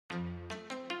Hello,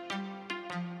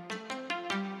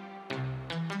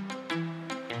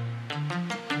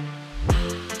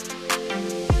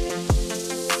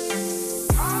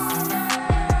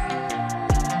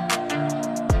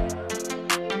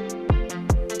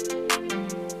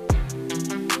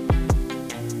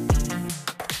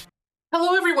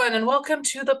 everyone, and welcome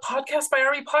to the Podcast by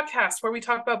Army podcast, where we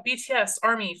talk about BTS,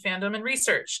 Army, fandom, and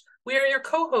research. We are your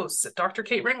co-hosts, Dr.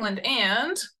 Kate Ringland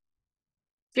and...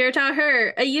 Spirit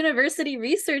Her, a university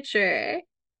researcher.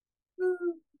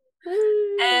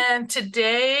 And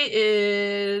today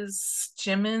is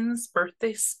Jimin's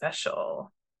birthday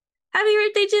special. Happy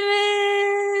birthday,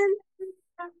 Jimin!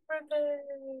 Happy birthday!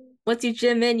 Once you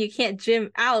gym in, you can't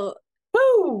gym out.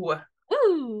 Woo!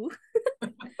 Woo!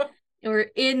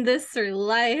 We're in this for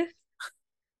life.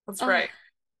 That's right.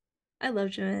 I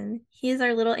love Jimin. He is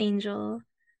our little angel.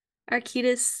 Our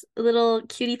cutest little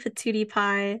cutie patootie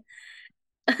pie.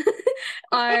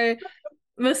 Our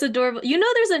most adorable. You know,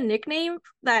 there's a nickname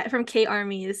that from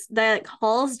K-Armies that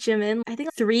calls Jimin, I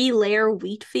think, 3-layer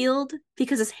wheat field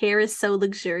because his hair is so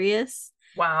luxurious.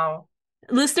 Wow.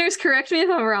 Listeners, correct me if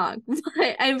I'm wrong,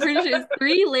 but I'm pretty sure it's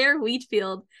 3-layer wheat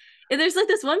field. And there's like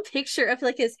this one picture of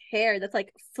like his hair that's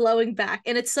like flowing back,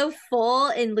 and it's so full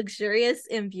and luxurious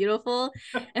and beautiful.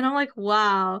 And I'm like,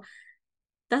 wow,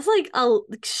 that's like a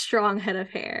strong head of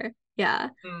hair. Yeah.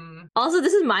 Also,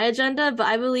 this is my agenda, but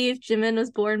I believe Jimin was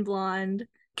born blonde,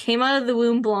 came out of the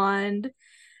womb blonde.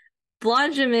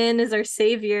 Blonde Jimin is our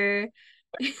savior.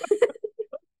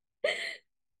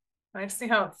 I see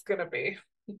how it's gonna be.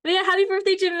 But yeah, happy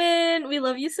birthday, Jimin. We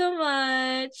love you so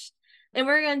much. And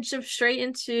we're going to jump straight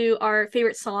into our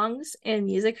favorite songs and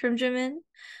music from Jimin.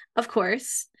 Of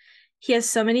course, he has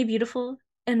so many beautiful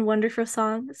and wonderful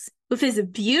songs with his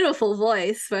beautiful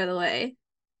voice, by the way.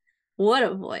 What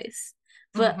a voice.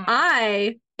 But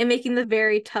I am making the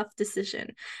very tough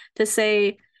decision to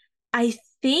say, I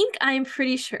think I'm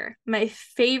pretty sure my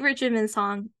favorite Jimin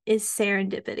song is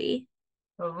Serendipity.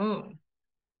 Oh.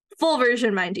 Full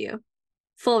version, mind you.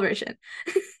 Full version.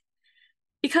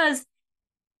 Because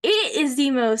it is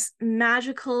the most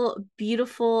magical,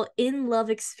 beautiful, in-love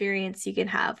experience you can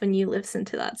have when you listen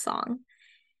to that song.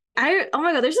 Oh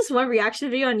my god, there's this one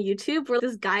reaction video on YouTube where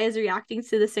this guy is reacting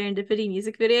to the Serendipity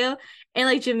music video, and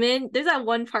like Jimin, there's that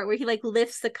one part where he like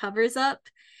lifts the covers up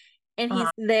and he's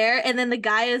there, and then the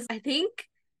guy is, I think,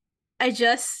 I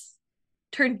just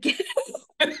turned gay.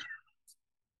 Or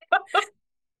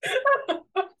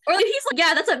like, he's like,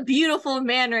 yeah, that's a beautiful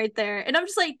man right there. And I'm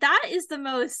just like, that is the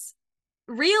most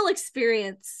real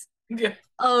experience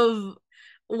of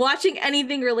watching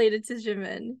anything related to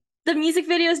Jimin. The music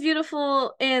video is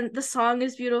beautiful and the song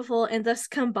is beautiful, and thus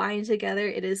combined together,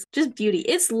 it is just beauty.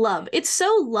 It's love. It's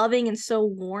so loving and so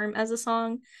warm as a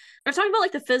song. I've talked about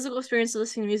like the physical experience of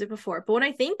listening to music before, but when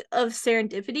I think of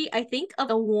Serendipity, I think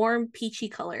of a warm peachy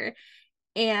color,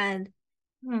 and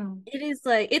it is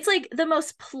like, it's like the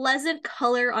most pleasant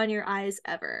color on your eyes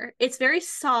ever. It's very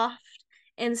soft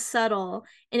and subtle,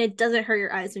 and it doesn't hurt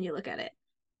your eyes when you look at it.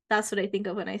 That's what I think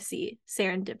of when I see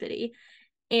Serendipity.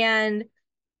 And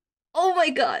oh my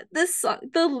god, this song,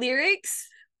 the lyrics,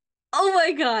 oh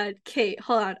my god. Kate,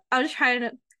 hold on, I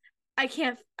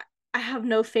have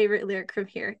no favorite lyric from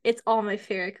here. It's all my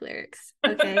favorite lyrics,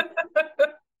 okay?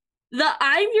 The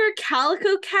 "I'm your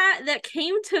calico cat that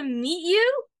came to meet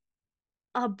you,"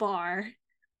 a bar,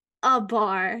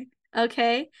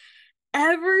 okay?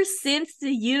 Ever since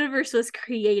the universe was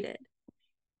created,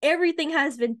 everything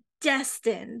has been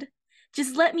destined.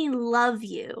 Just let me love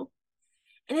you.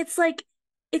 And it's like,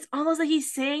 it's almost like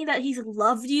he's saying that he's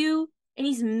loved you and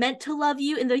he's meant to love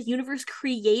you, and the universe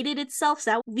created itself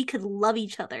so that we could love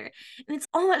each other. And it's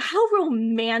all about how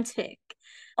romantic.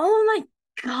 Oh my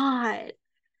god.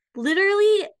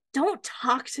 Literally, don't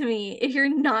talk to me if you're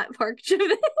not Park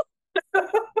Jimin.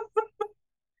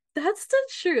 That's the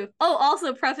truth. Oh,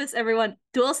 also preface, everyone,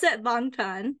 Doolset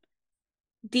Bangtan.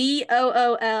 Doolset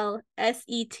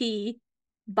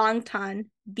Bangtan.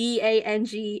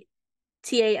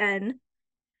 Bangtan.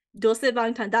 Doolset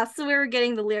Bangtan. That's where we're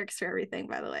getting the lyrics for everything,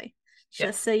 by the way.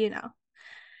 Just so you know.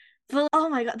 But oh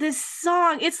my god, this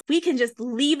song, we can just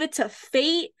leave it to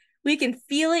fate. We can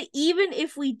feel it even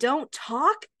if we don't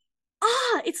talk.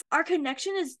 It's our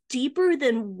connection is deeper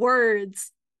than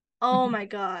words. Oh my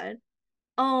god.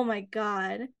 Oh my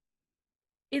god.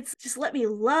 It's just let me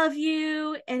love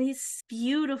you, and it's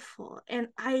beautiful. And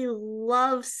I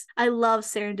love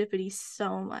Serendipity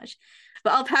so much.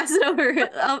 But I'll pass it over.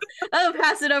 I'll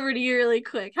pass it over to you really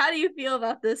quick. How do you feel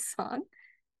about this song?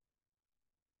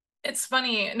 It's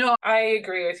funny. No, I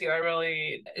agree with you.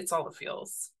 It's all the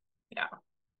feels. Yeah.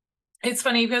 It's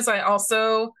funny because I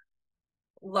also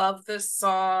love this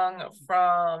song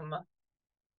from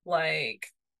like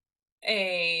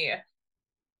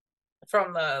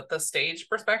from the stage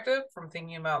perspective, from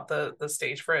thinking about the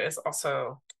stage for it is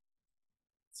also,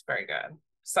 it's very good.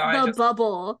 So The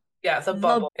bubble. yeah, the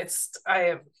bubble. It's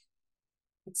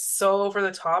so over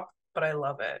the top, but I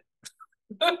love it.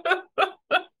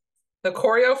 The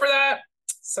choreo for that,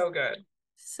 so good.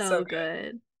 So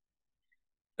good.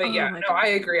 But oh yeah, my no, God. I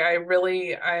agree.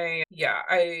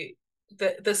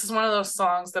 This is one of those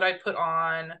songs that I put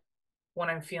on when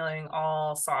I'm feeling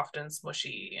all soft and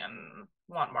smushy and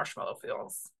want marshmallow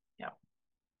feels. Yeah.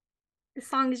 The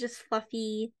song is just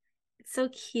fluffy. It's so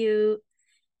cute.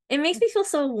 It makes me feel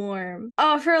so warm.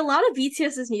 Oh, for a lot of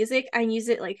BTS's music, I use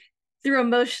it like through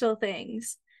emotional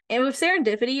things. And with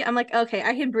Serendipity, I'm like, okay,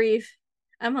 I can breathe.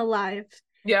 I'm alive.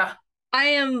 Yeah. I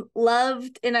am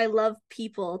loved and I love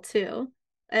people too.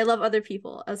 I love other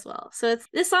people as well. So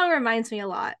this song reminds me a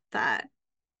lot that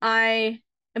I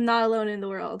am not alone in the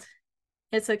world.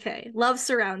 It's okay. Love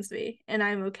surrounds me and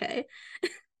I'm okay.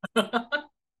 All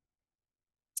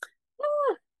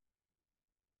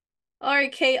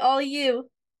right, Kate, all you.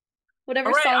 Whatever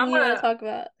All right, song you want to talk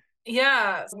about.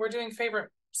 yeah, we're doing favorite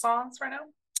songs right now.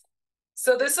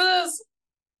 So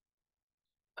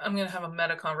I'm gonna have a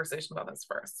meta conversation about this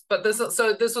first. But this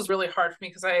was really hard for me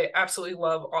because I absolutely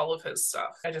love all of his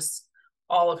stuff.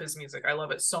 All of his music. I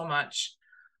love it so much.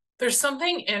 There's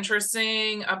something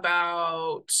interesting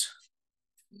about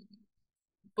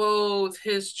both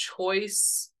his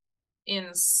choice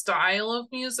in style of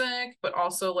music, but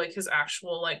also like his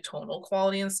actual like tonal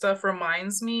quality and stuff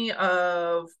reminds me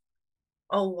of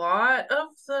a lot of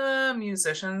the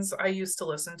musicians I used to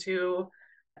listen to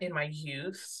in my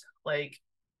youth, like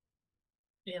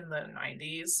in the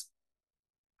 90s.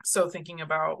 So thinking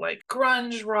about like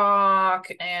grunge rock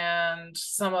and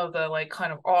some of the like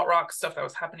kind of alt rock stuff that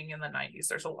was happening in the 90s,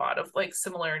 there's a lot of like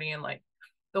similarity in like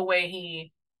the way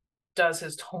he does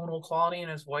his tonal quality, and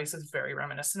his voice is very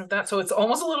reminiscent of that. So it's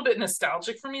almost a little bit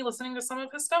nostalgic for me listening to some of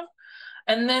his stuff.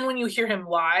 And then when you hear him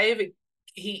live,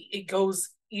 it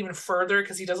goes even further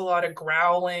because he does a lot of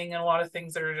growling and a lot of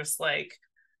things that are just like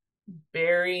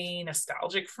very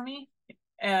nostalgic for me.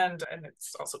 And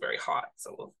it's also very hot,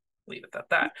 so we'll leave it at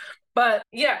that. But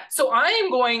yeah, so I am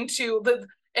going to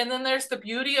and then there's the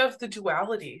beauty of the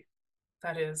duality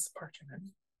that is Park Jimin,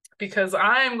 because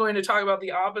I am going to talk about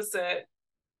the opposite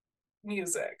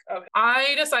music.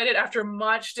 I decided after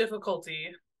much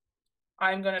difficulty,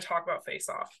 I'm going to talk about Face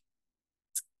Off,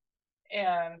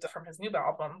 and from his new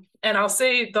album. And I'll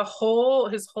say his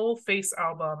whole Face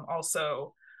album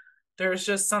also, there's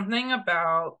just something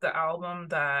about the album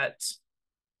that,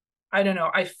 I don't know,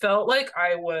 I felt like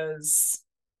I was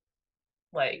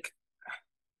like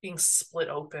being split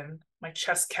open. My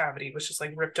chest cavity was just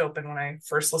like ripped open when I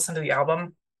first listened to the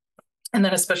album. And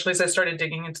then especially as I started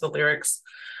digging into the lyrics,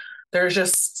 there's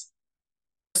just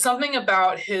something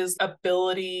about his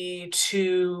ability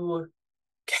to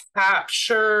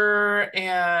capture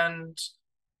and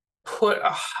put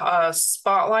a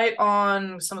spotlight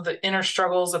on some of the inner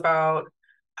struggles about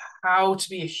how to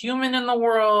be a human in the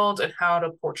world and how to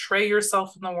portray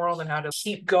yourself in the world and how to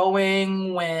keep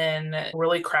going when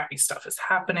really crappy stuff is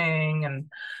happening.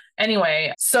 And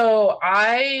anyway, so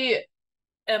I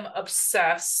am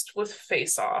obsessed with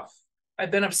Face Off. I've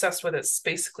been obsessed with it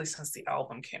basically since the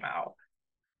album came out.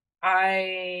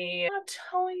 I can't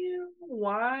tell you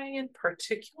why in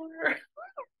particular.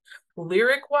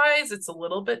 Lyric wise, it's a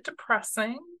little bit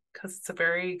depressing because it's a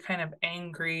very kind of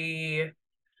angry,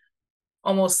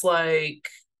 almost like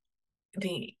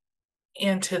the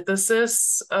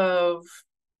antithesis of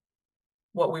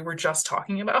what we were just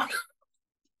talking about.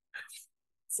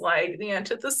 It's like the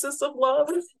antithesis of love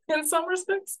in some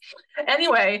respects.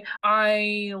 Anyway,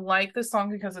 I like this song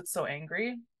because it's so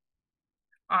angry.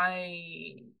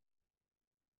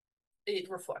 It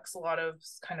reflects a lot of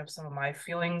kind of some of my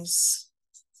feelings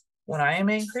when I am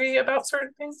angry about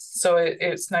certain things. So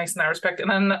it's nice in that respect.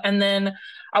 And then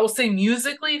I will say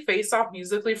musically, Face Off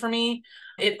musically for me,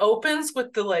 it opens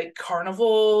with the like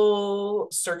carnival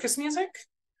circus music.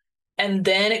 And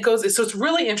then it goes, so it's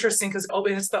really interesting because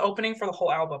it's the opening for the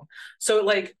whole album. So it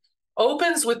like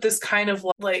opens with this kind of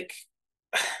like,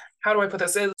 how do I put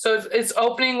this? So it's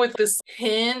opening with this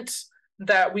hint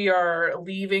that we are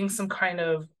leaving some kind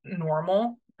of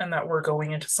normal and that we're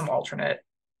going into some alternate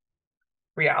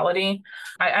reality.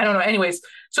 I don't know. Anyways,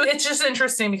 so it's just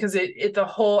interesting because the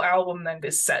whole album then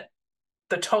is set,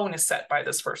 the tone is set by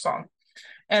this first song.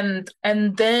 And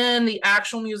then the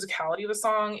actual musicality of the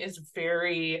song is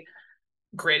very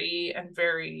gritty and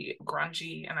very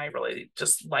grungy, and I really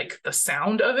just like the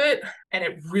sound of it, and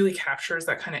it really captures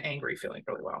that kind of angry feeling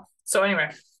really well. So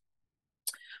anyway,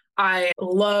 I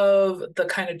love the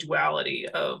kind of duality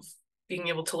of being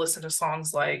able to listen to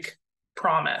songs like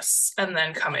Promise and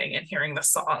then coming and hearing the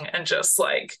song and just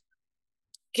like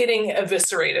getting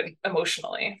eviscerated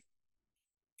emotionally.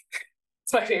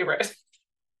 It's my favorite.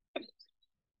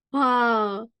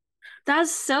 Wow.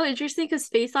 That's so interesting because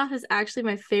Face Off is actually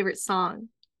my favorite song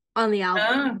on the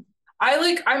album.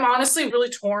 I'm honestly really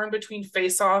torn between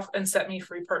Face Off and Set Me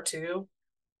Free Part 2,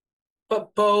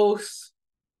 but I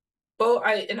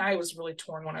was really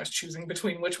torn when I was choosing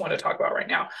between which one to talk about right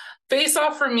now. Face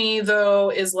Off for me though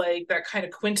is like that kind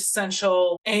of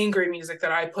quintessential angry music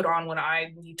that I put on when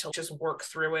I need to just work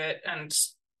through it and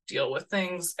deal with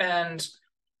things and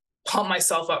pump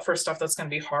myself up for stuff that's going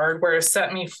to be hard. Whereas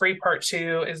Set Me Free Part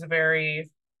 2 is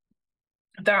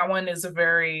that one is a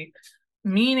very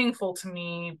meaningful to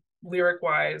me lyric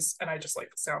wise, and I just like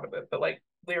the sound of it, but like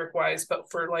lyric wise, but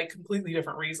for like completely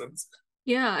different reasons.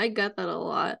 Yeah, I get that a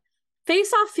lot.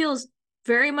 Face Off feels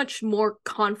very much more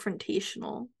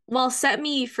confrontational. While Set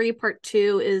Me Free Part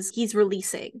 2 is he's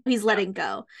releasing, he's letting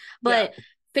go. But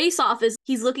Face Off is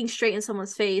he's looking straight in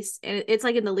someone's face, and it's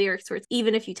like in the lyrics where it's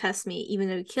even if you test me, even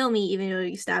though you kill me, even though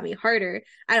you stab me harder,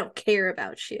 I don't care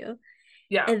about you.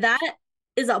 Yeah. And that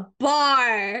is a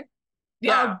bar.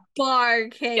 Yeah. A bar,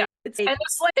 Kate. Yeah. It's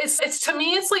to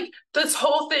me, it's like this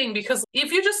whole thing, because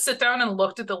if you just sit down and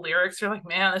looked at the lyrics, you're like,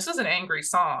 man, this is an angry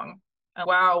song. And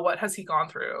wow, what has he gone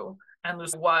through? And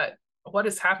there's what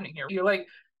is happening here? You're like,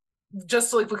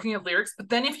 just like looking at lyrics, but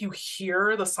then if you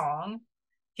hear the song,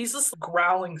 he's just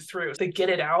growling through. To get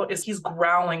it out is he's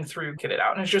growling through, get it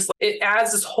out. And it's just, it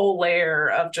adds this whole layer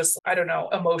of just, I don't know,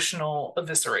 emotional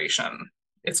evisceration.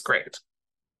 It's great.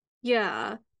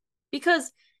 Yeah.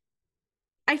 Because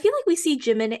I feel like we see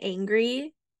Jimin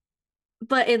angry,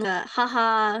 but in a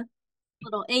haha,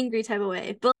 little angry type of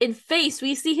way. But in Face,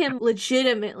 we see him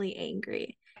legitimately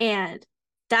angry. And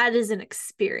that is an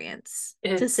experience,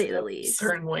 to say the least. It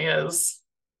certainly is.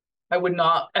 I would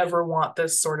not ever want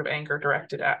this sort of anger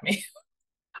directed at me.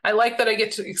 I like that I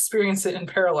get to experience it in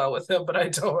parallel with him, but I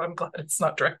don't. I'm glad it's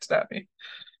not directed at me.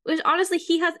 Which honestly,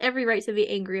 he has every right to be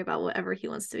angry about whatever he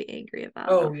wants to be angry about.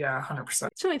 Oh, yeah, 100%.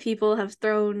 So many people have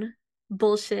thrown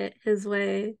bullshit his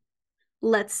way,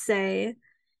 let's say.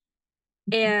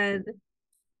 And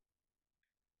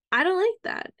I don't like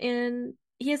that. And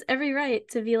he has every right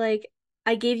to be like,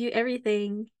 I gave you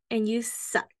everything and you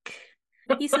suck.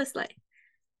 He's so slay.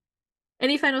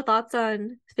 Any final thoughts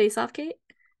on Face Off, Kate?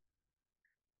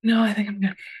 No, I think I'm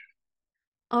good.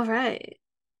 All right.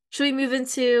 Should we move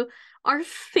into our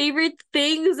favorite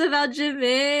things about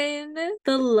Jimin?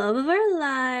 The love of our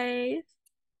life.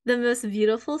 The most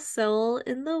beautiful soul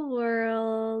in the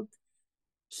world.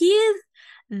 He is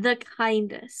the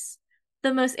kindest,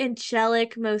 the most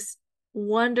angelic, most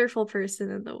wonderful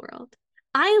person in the world.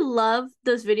 I love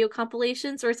those video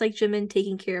compilations where it's like Jimin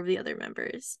taking care of the other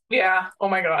members. Yeah. Oh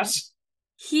my gosh.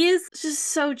 He is just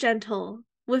so gentle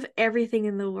with everything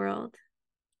in the world.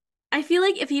 I feel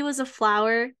like if he was a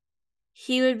flower,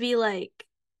 he would be like,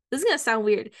 this is gonna sound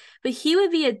weird, but he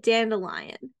would be a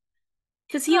dandelion.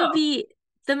 Because he would be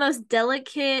the most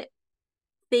delicate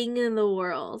thing in the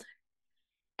world.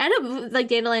 I know like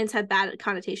dandelions have bad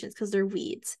connotations because they're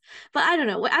weeds. But I don't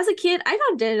know. As a kid, I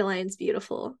found dandelions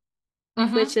beautiful.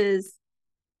 Which is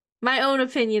my own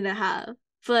opinion to have.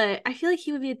 But I feel like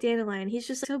he would be a dandelion. He's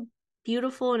just so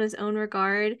beautiful in his own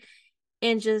regard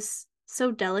and just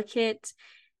so delicate,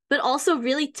 but also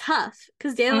really tough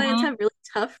because dandelions have really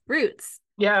tough roots.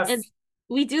 Yes. And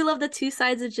we do love the two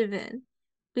sides of Jimin.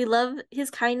 We love his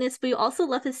kindness, but we also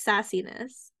love his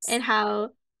sassiness and how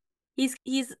he's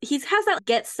has that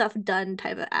get stuff done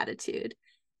type of attitude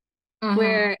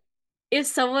where if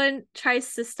someone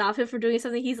tries to stop him from doing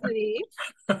something, he's like,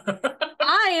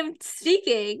 I am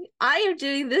speaking. I am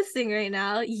doing this thing right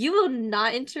now. You will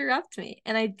not interrupt me.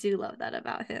 And I do love that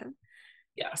about him.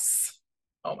 Yes.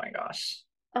 Oh my gosh.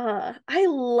 I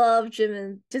love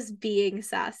Jimin just being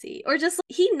sassy or just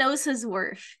he knows his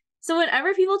worth. So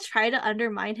whenever people try to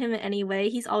undermine him in any way,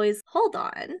 he's always, hold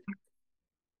on.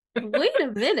 Wait a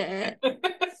minute.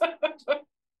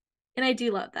 And I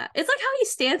do love that. It's like how he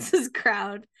stands his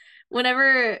ground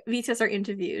whenever BTS are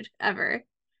interviewed ever.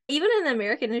 Even in the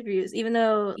American interviews, even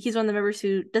though he's one of the members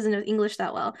who doesn't know English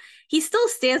that well, he still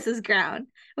stands his ground.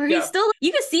 Where he's still,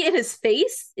 you can see it in his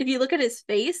face. If you look at his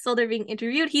face while they're being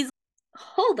interviewed, he's,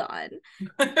 hold on.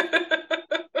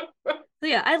 So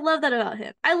yeah, I love that about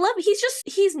him.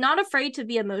 He's not afraid to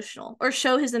be emotional or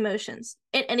show his emotions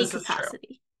in any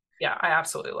capacity. Yeah, I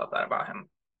absolutely love that about him.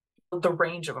 the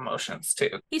range of emotions too.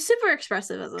 He's super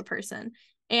expressive as a person.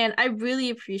 And I really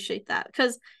appreciate that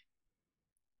because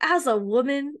as a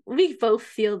woman, we both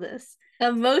feel this.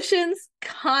 Emotions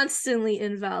constantly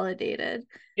invalidated.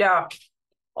 Yeah,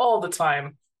 all the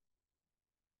time.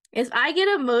 If I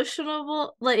get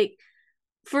emotional, like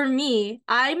for me,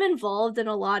 I'm involved in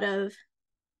a lot of,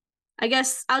 I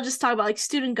guess I'll just talk about like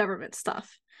student government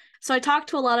stuff. So I talk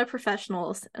to a lot of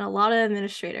professionals and a lot of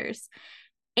administrators,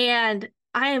 and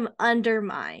I am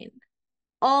undermined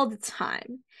all the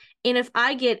time. And if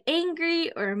I get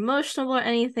angry or emotional or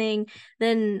anything,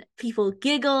 then people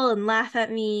giggle and laugh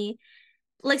at me.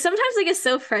 Like sometimes I get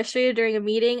so frustrated during a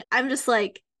meeting, I'm just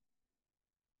like,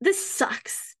 this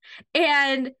sucks.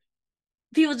 And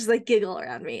people just like giggle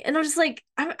around me. And I'm just like,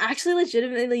 I'm actually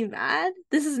legitimately mad.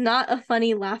 This is not a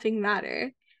funny laughing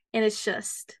matter. And it's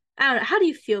just, I don't know. How do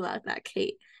you feel about that,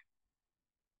 Kate?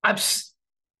 I've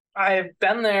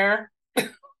been there.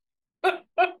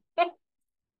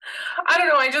 I don't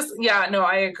know. Yeah, no,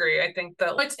 I agree. I think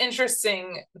that it's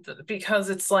interesting because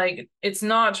it's like, it's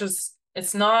not just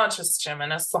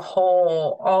Jimin, it's the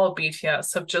whole, all of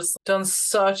BTS have just done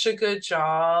such a good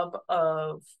job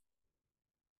of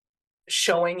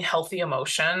showing healthy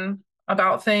emotion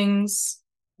about things,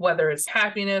 whether it's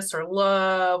happiness or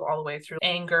love, all the way through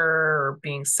anger or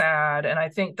being sad. And I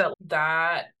think that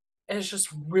that is just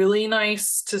really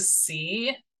nice to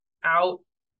see out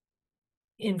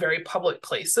in very public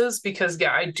places because,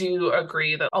 yeah, I do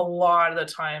agree that a lot of the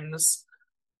times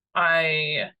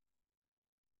I,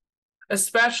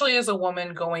 especially as a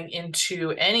woman going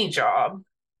into any job,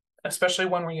 especially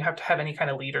one where you have to have any kind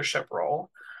of leadership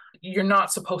role, you're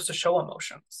not supposed to show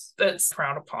emotions. That's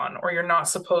frowned upon, or you're not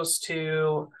supposed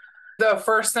to. The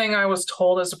first thing I was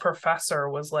told as a professor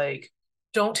was like,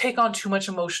 don't take on too much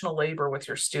emotional labor with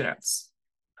your students.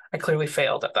 I clearly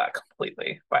failed at that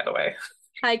completely, by the way.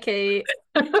 Hi, Kate.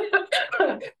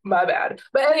 My bad.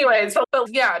 But anyway, so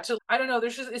but yeah, I don't know,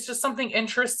 it's just something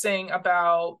interesting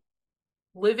about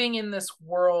living in this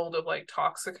world of like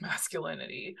toxic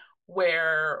masculinity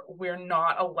where we're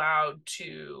not allowed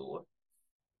to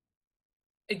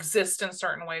exist in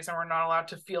certain ways and we're not allowed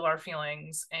to feel our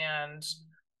feelings. And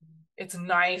it's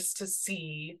nice to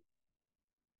see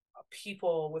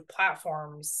people with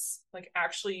platforms like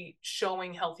actually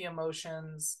showing healthy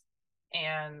emotions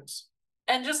and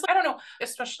just I don't know,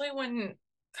 especially when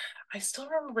I still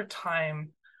remember a time,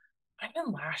 I've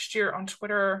been last year on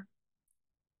Twitter,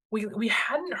 we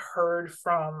hadn't heard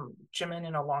from Jimin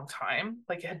in a long time.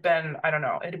 Like it had been, I don't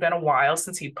know, it had been a while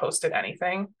since he posted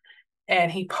anything. And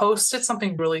he posted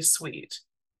something really sweet.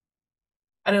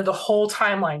 And the whole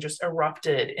timeline just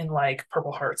erupted in like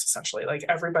purple hearts, essentially. Like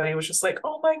everybody was just like,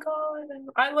 oh my God,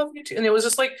 I love you too. And it was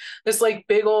just like this like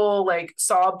big old like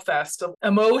sob fest of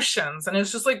emotions. And it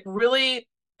was just like really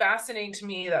fascinating to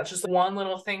me that just one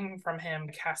little thing from him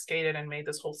cascaded and made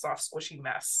this whole soft, squishy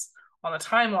mess on the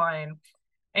timeline.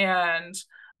 And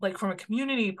like from a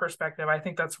community perspective, I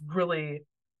think that's really,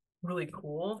 really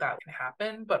cool that can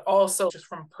happen. But also just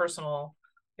from personal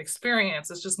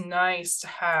experience, it's just nice to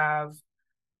have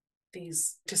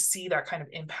to see that kind of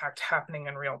impact happening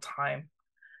in real time.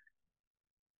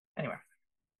 Anyway,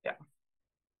 yeah.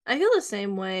 I feel the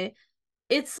same way.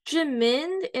 It's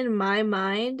Jimin in my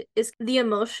mind is the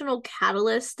emotional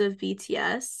catalyst of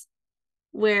BTS,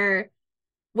 where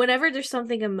whenever there's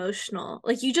something emotional,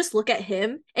 like you just look at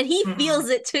him and he feels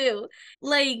it too.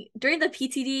 Like during the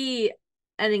PTD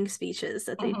ending speeches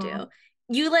that they do,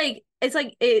 you like it's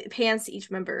like it pans to each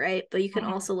member, right? But you can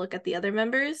also look at the other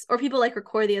members, or people like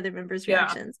record the other members'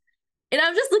 reactions. And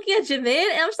I'm just looking at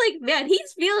Jimin and I'm just like, man,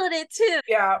 he's feeling it too.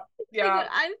 Yeah. Like what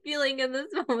I'm feeling in this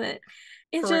moment.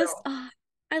 It's For just, real. oh,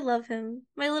 I love him.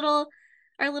 Our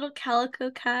little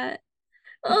calico cat.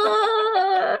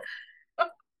 Oh,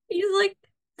 he's like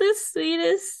the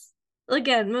sweetest,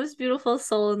 again, most beautiful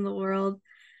soul in the world,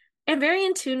 and very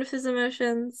in tune with his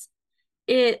emotions.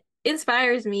 It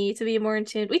inspires me to be more in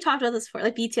tune. We talked about this before,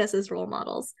 like BTS's role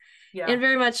models. Yeah. And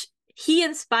very much he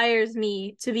inspires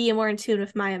me to be more in tune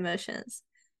with my emotions.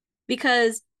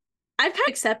 Because I've kind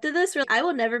of accepted this where I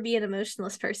will never be an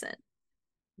emotionless person.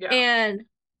 Yeah. And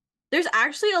there's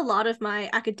actually a lot of my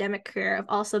academic career I've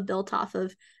also built off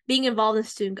of being involved in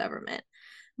student government.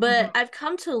 But I've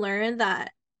come to learn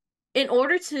that in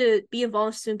order to be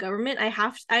involved in student government,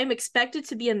 I'm expected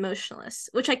to be emotionless,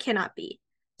 which I cannot be.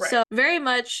 Right. So very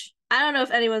much, I don't know if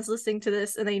anyone's listening to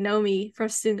this and they know me from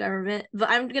student government, but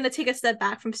I'm going to take a step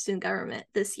back from student government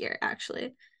this year,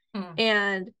 actually,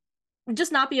 and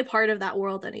just not be a part of that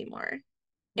world anymore.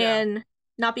 Yeah. And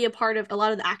not be a part of a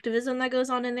lot of the activism that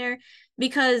goes on in there,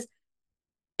 because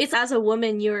it's as a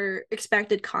woman, you're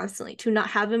expected constantly to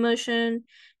not have emotion.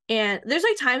 And there's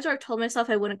like times where I've told myself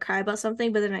I wouldn't cry about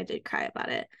something, but then I did cry about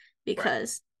it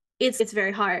because it's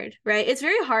very hard, right? It's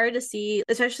very hard to see,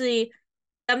 especially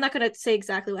I'm not gonna say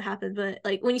exactly what happened, but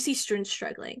like when you see students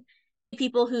struggling,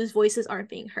 people whose voices aren't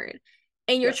being heard,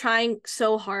 and you're trying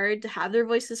so hard to have their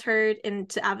voices heard and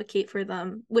to advocate for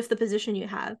them with the position you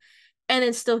have, and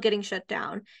then still getting shut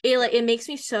down. It makes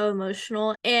me so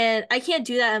emotional, and I can't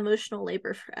do that emotional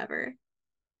labor forever.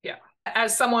 Yeah.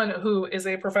 As someone who is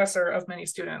a professor of many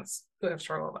students who have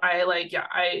struggled,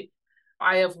 I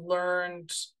have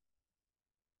learned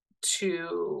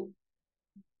to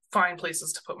find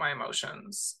places to put my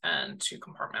emotions and to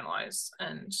compartmentalize,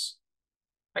 and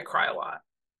I cry a lot.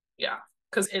 Yeah,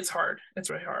 because it's hard. It's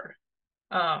really hard.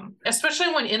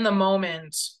 Especially when in the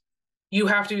moment you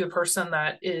have to be the person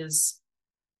that is,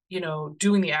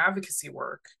 doing the advocacy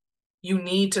work. You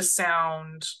need to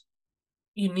sound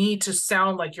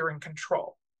like you're in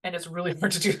control. And it's really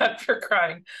hard to do that if you're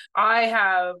crying. I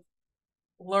have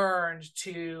learned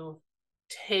to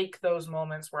take those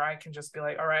moments where I can just be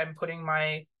like, all right, I'm putting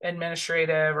my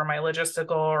administrative or my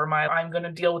logistical or I'm going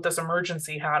to deal with this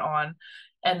emergency hat on.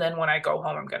 And then when I go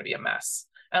home, I'm going to be a mess.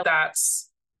 And that's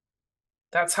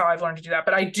how I've learned to do that.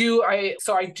 But I do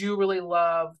really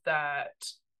love that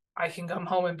I can come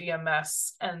home and be a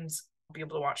mess and be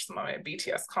able to watch some of my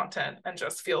BTS content and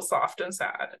just feel soft and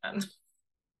sad and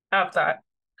have that.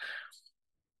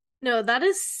 No, that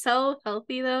is so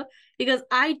healthy though, because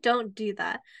I don't do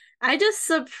that. I just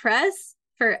suppress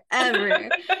forever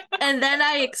and then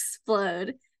I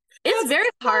explode. It's very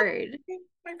hard.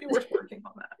 Might be worth working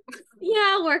on that.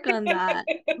 Yeah, work on that.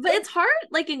 But it's hard,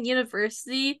 like in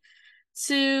university,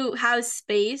 to have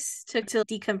space to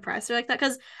decompress or like that.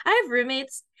 Because I have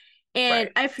roommates and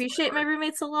I appreciate my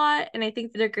roommates a lot and I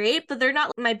think they're great, but they're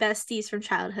not my besties from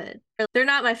childhood. They're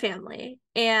not my family.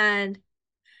 And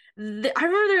I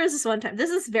remember there was this one time,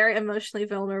 this is very emotionally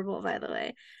vulnerable, by the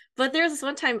way, but there was this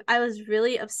one time I was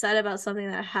really upset about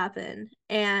something that happened.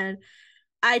 And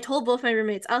I told both my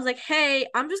roommates, I was like, hey,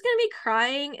 I'm just gonna be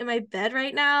crying in my bed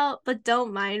right now, but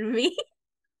don't mind me.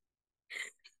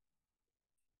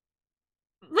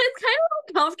 But it's kind of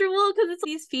uncomfortable because it's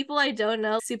these people I don't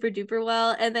know super duper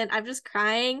well, and then I'm just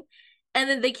crying, and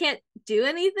then they can't do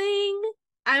anything.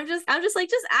 I'm just like,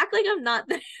 just act like I'm not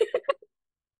there.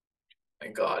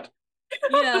 Thank God.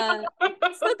 Yeah.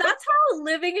 So that's how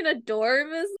living in a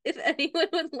dorm is, if anyone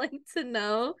would like to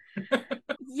know.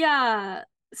 Yeah.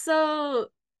 So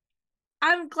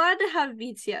I'm glad to have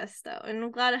BTS though, and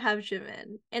I'm glad to have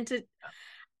Jimin.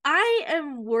 I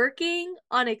am working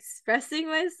on expressing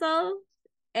myself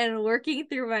and working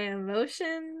through my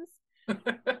emotions.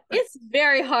 It's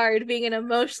very hard being an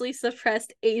emotionally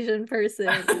suppressed Asian person.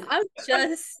 I'm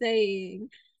just saying.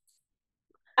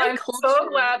 I'm so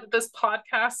glad that this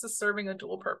podcast is serving a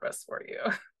dual purpose for you.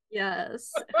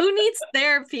 Yes. Who needs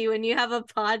therapy when you have a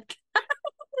podcast?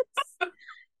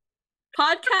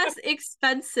 Podcast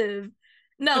expensive.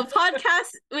 No,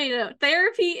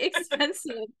 therapy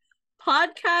expensive.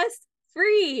 Podcast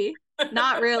free.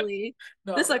 Not really.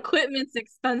 No. This equipment's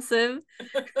expensive.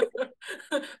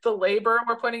 The labor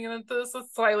we're putting into this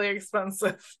is slightly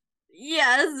expensive.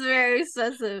 Yeah, it's very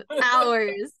expensive.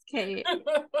 Hours, Kate.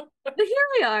 But here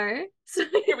we are. So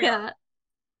here we are.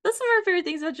 That's some of our favorite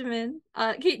things about Jimin.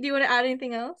 Kate, do you want to add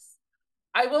anything else?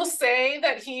 I will say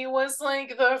that he was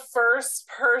like the first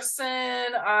person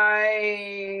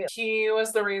he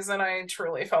was the reason I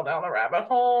truly fell down the rabbit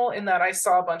hole, in that I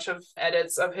saw a bunch of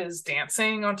edits of his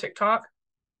dancing on TikTok.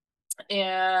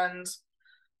 And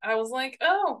I was like,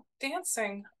 oh,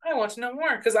 dancing. I want to know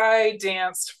more. Because I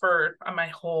danced for my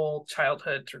whole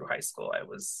childhood through high school.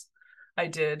 I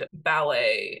did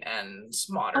ballet and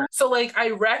modern. So like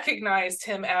I recognized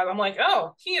him as, I'm like,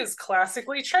 oh, he is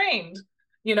classically trained.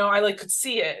 I like could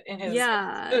see it in his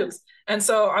moves. And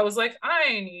so I was like, I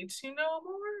need to know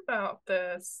more about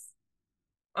this.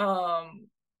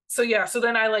 So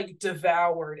then I like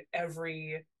devoured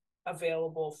every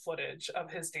available footage of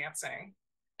his dancing.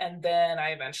 And then I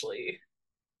eventually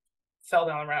fell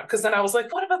down the rabbit, because then I was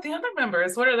like, what about the other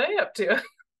members? What are they up to?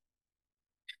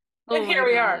 And here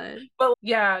we are. But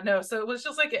yeah, no, so it was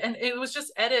just like, and it was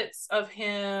just edits of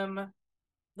him,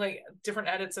 like different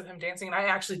edits of him dancing. And I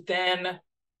actually then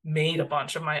made a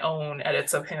bunch of my own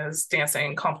edits of his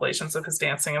dancing, compilations of his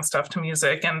dancing and stuff to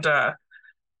music. And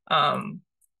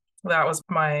that was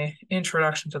my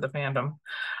introduction to the fandom.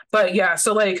 But yeah,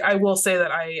 so like I will say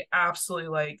that I absolutely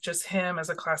like just him as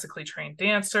a classically trained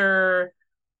dancer.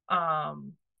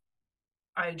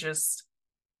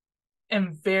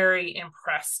 am very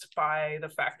impressed by the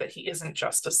fact that he isn't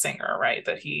just a singer, right?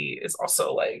 That he is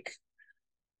also like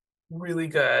really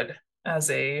good as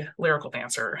a lyrical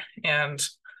dancer. And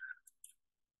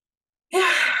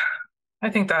yeah, I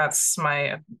think that's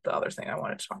the other thing I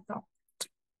wanted to talk about.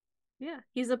 Yeah,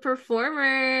 he's a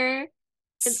performer,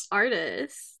 an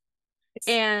artist,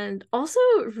 and also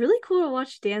really cool to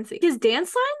watch dancing. His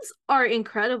dance lines are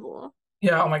incredible.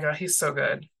 Yeah, oh my God, he's so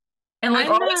good. And like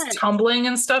I'm all his not. tumbling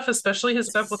and stuff, especially his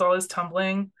stuff with all his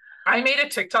tumbling. I made a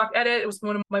TikTok edit. It was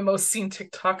one of my most seen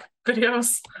TikTok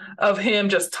videos of him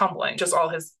just tumbling, just all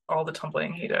the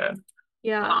tumbling he did.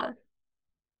 Yeah, It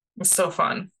was so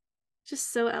fun.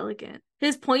 just so elegant.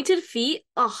 His pointed feet,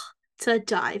 oh, to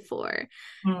die for.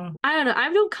 Mm. I don't know.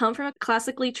 I don't come from a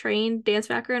classically trained dance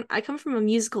background. I come from a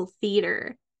musical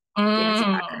theater dance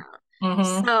Mm. background.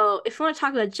 Mm-hmm. So if you want to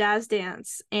talk about jazz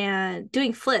dance and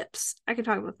doing flips, I can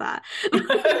talk about that.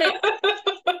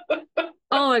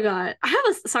 Oh my God. I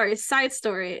have side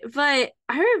story, but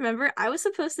I remember I was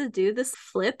supposed to do this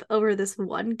flip over this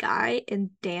one guy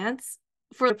in dance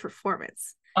for the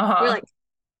performance. We're Uh-huh. like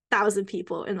 1,000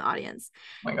 people in the audience.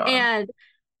 Oh my God. And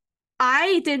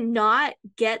I did not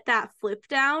get that flip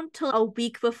down till a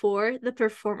week before the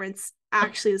performance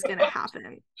actually was going to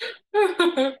happen.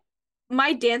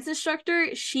 My dance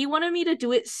instructor, she wanted me to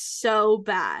do it so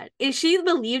bad. And she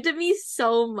believed in me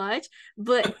so much,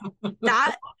 but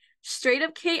that straight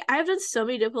up, Kate, I've done so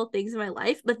many difficult things in my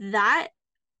life, but that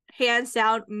hands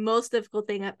down most difficult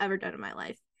thing I've ever done in my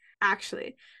life,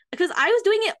 actually. Because I was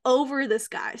doing it over this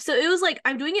guy. So it was like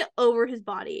I'm doing it over his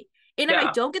body. And if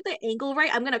I don't get the angle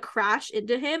right, I'm gonna crash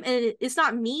into him. And it's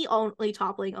not me only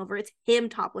toppling over, it's him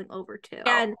toppling over too.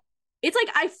 And it's like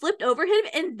I flipped over him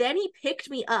and then he picked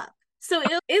me up. So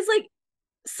it's like,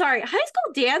 sorry, high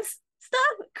school dance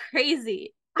stuff,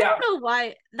 crazy. I don't know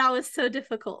why that was so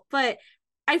difficult, but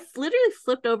I literally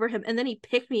flipped over him and then he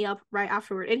picked me up right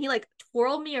afterward and he like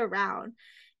twirled me around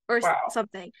or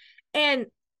something. And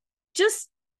just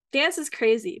dance is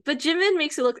crazy. But Jimin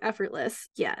makes it look effortless.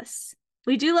 Yes.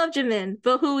 We do love Jimin,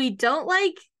 but who we don't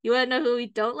like, you want to know who we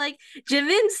don't like?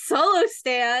 Jimin's solo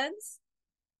stands.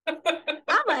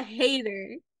 I'm a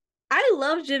hater. I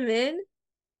love Jimin,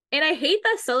 and I hate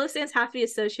that solo stands have to be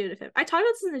associated with him. I talked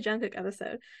about this in the Jungkook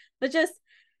episode, but just,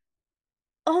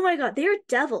 oh my God, they're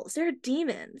devils. They're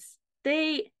demons.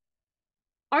 They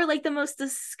are like the most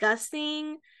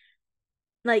disgusting,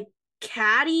 like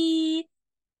catty,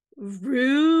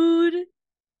 rude,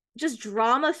 just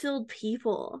drama-filled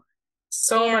people.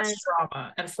 So much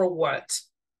drama. And for what?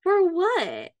 For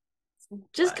what?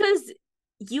 Just because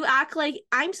you act like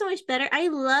I'm so much better. I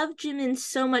love Jimin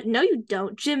so much. No, you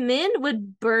don't. Jimin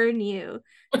would burn you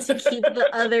to keep the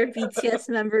other BTS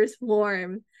members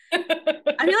warm. I feel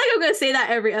like I'm going to say that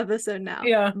every episode now.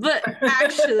 Yeah. But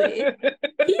actually,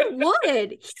 he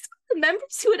would. He's one of the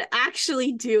members who would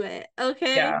actually do it.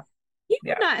 Okay? Yeah. He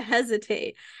would not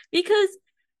hesitate. Because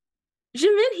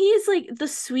Jimin, he is like the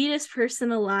sweetest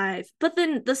person alive. But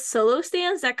then the solo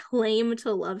stands that claim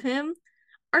to love him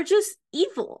are just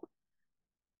evil.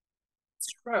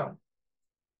 It's true.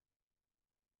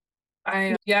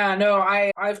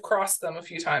 I've crossed them a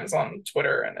few times on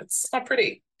Twitter and it's not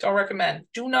pretty. Don't recommend.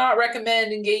 Do not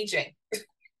recommend engaging.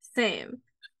 Same.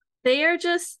 They are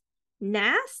just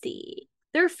nasty.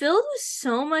 They're filled with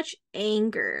so much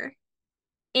anger.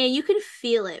 And you can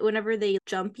feel it whenever they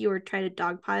jump you or try to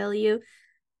dogpile you.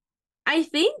 I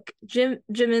think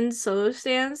Jimin's solo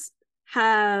stands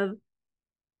have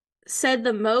said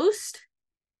the most,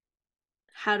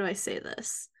 how do I say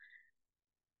this?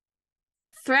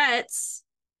 Threats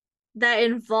that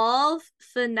involve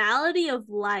finality of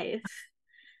life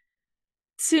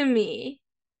to me.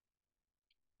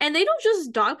 And they don't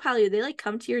just dogpile you, they like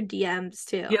come to your DMs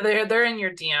too. Yeah, they're in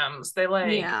your DMs. They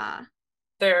like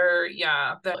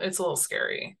it's a little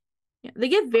scary. Yeah, they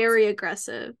get very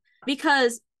aggressive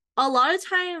because a lot of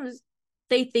times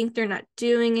they think they're not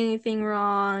doing anything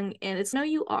wrong and it's no,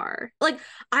 you are. Like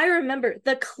I remember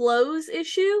the clothes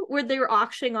issue where they were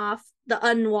auctioning off the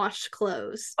unwashed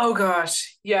clothes. Oh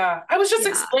gosh, yeah. I was just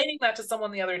explaining that to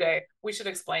someone the other day. We should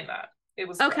explain that. It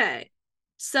was okay.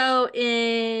 So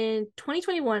in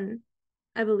 2021,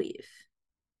 I believe.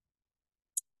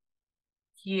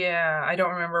 Yeah, I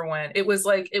don't remember when. It was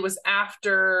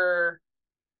after,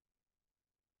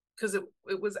 because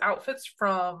it was outfits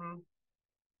from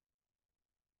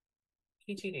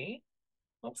PTD.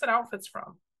 What was it outfits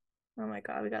from? Oh my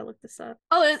God, we gotta look this up.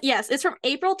 Oh, yes, it's from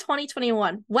April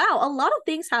 2021. Wow, a lot of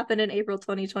things happened in April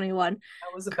 2021. That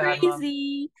was a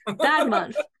crazy bad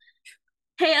month.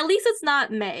 Hey, at least it's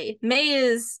not May. May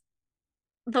is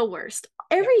the worst.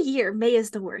 Every year, May is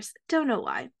the worst. Don't know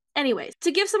why. Anyways,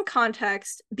 to give some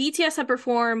context, BTS had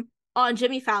performed on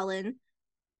Jimmy Fallon.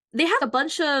 They had a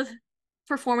bunch of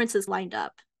performances lined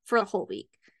up for a whole week.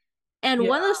 And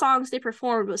one of the songs they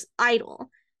performed was Idol.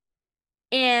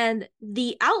 And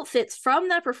the outfits from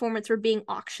that performance were being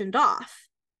auctioned off.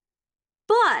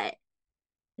 But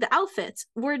the outfits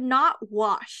were not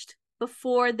washed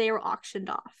before they were auctioned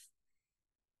off.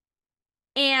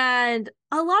 And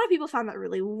a lot of people found that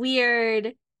really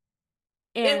weird.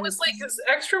 And it was like it's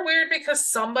extra weird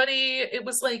because it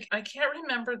was like, I can't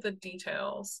remember the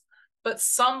details, but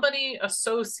somebody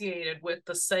associated with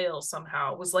the sale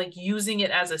somehow was like using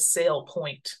it as a sale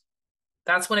point.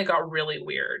 That's when it got really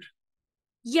weird.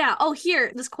 Yeah. Oh,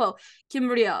 here, this quote.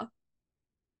 Kimuryo.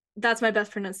 That's my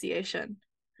best pronunciation.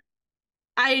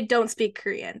 I don't speak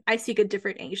Korean. I speak a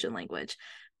different Asian language.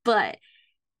 But,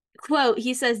 quote,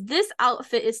 he says, "This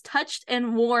outfit is touched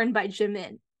and worn by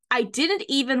Jimin. I didn't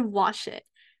even wash it.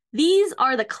 These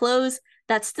are the clothes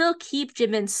that still keep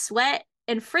Jimin's sweat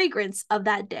and fragrance of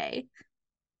that day."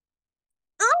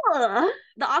 Ugh.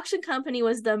 The auction company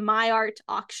was the My Art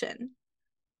auction.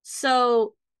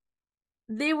 So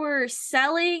they were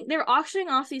auctioning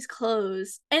off these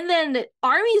clothes, and then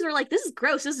armies were like, this is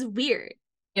gross, this is weird.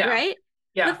 Yeah. Right?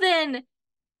 Yeah. But then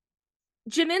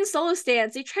Jimin's solo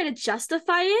stance, they try to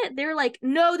justify it. They're like,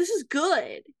 no, this is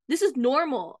good. This is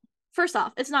normal. First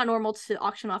off, it's not normal to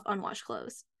auction off unwashed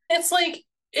clothes. It's like,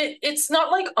 it's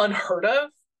not like unheard of.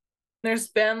 There's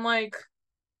been like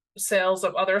sales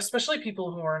of other, especially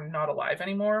people who are not alive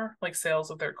anymore, like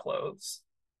sales of their clothes,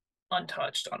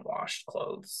 untouched, unwashed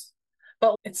clothes.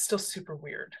 But it's still super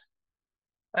weird.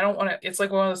 I don't want to, it's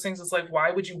like one of those things, it's like, why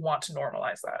would you want to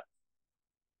normalize that?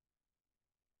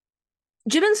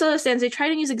 Jimin Soda stands, they try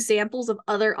to use examples of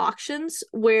other auctions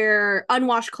where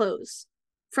unwashed clothes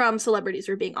from celebrities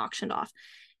were being auctioned off.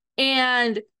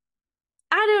 And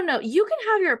I don't know, you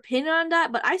can have your opinion on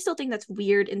that, but I still think that's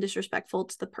weird and disrespectful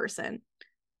to the person.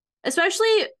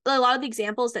 Especially a lot of the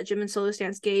examples that Jimin Solo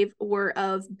Stance gave were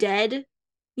of dead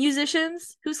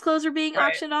musicians whose clothes are being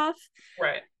auctioned off.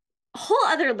 Right. A whole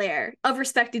other layer of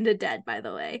respecting the dead, by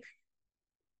the way.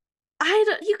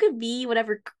 You could be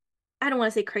whatever, I don't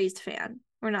want to say crazed fan.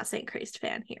 We're not saying crazed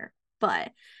fan here,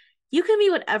 but you can be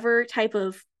whatever type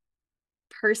of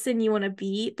person you want to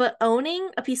be, but owning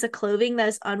a piece of clothing that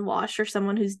is unwashed or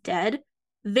someone who's dead,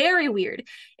 very weird.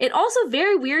 It also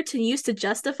very weird to use to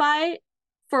justify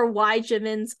for why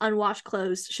Jimin's unwashed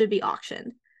clothes should be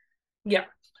auctioned. Yeah.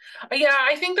 Yeah,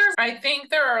 I think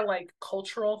there are like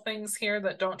cultural things here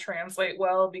that don't translate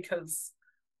well, because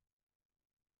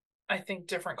I think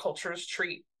different cultures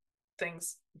treat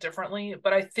things differently.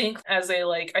 But I think I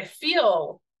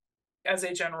feel as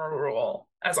a general rule,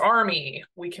 as ARMY,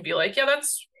 we can be like, yeah,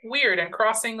 that's weird and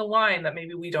crossing the line that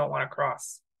maybe we don't want to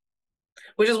cross.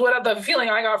 Which is what the feeling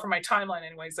I got from my timeline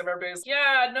anyways, of everybody's,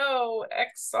 yeah, no,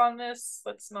 X on this,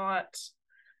 this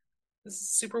is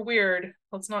super weird.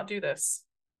 Let's not do this.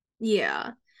 Yeah.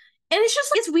 And it's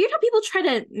just, it's weird how people try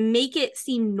to make it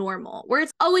seem normal, where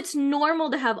it's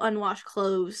normal to have unwashed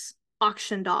clothes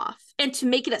auctioned off, and to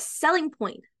make it a selling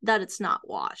point that it's not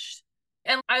washed.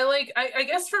 And I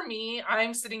guess for me,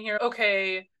 I'm sitting here,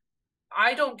 okay,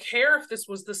 I don't care if this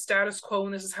was the status quo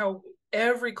and this is how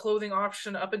every clothing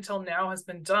auction up until now has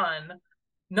been done.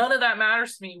 None of that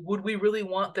matters to me. Would we really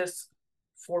want this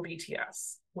for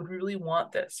BTS? Would we really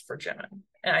want this for Jimin?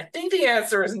 And I think the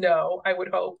answer is no, I would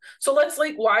hope. So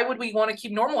why would we want to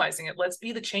keep normalizing it? Let's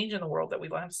be the change in the world that we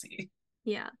want to see.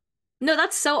 Yeah. No,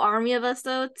 that's so ARMY of us,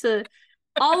 though, to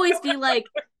always be like,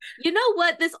 you know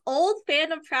what, this old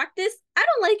fandom practice, I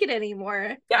don't like it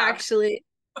anymore, actually.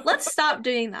 Let's stop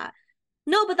doing that.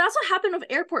 No, but that's what happened with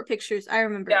airport pictures, I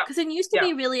remember. Because it used to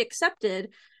be really accepted,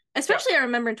 especially I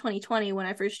remember in 2020 when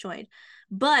I first joined.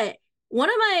 But one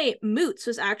of my moots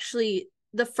was actually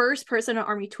the first person on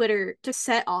ARMY Twitter to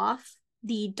set off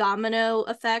the domino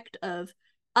effect of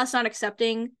us not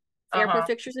accepting airport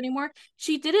pictures anymore.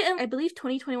 She did it in, I believe,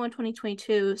 2021,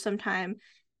 2022 sometime.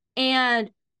 And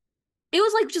it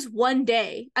was like just one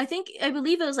day. I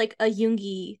believe it was like a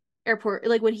Yoongi airport,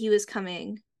 like when he was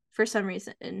coming for some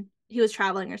reason, and he was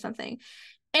traveling or something.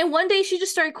 And one day she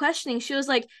just started questioning. She was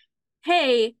like,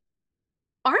 hey,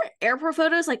 aren't airport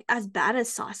photos like as bad as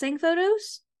Sasang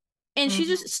photos? And she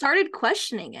just started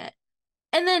questioning it.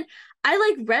 And then I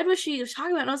like read what she was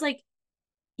talking about, and I was like,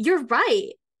 you're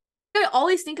right. I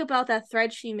always think about that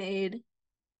thread she made.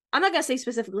 I'm not gonna say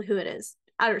specifically who it is,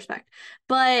 out of respect,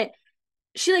 but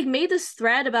she like made this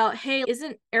thread about, hey,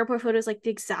 isn't airport photos like the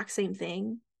exact same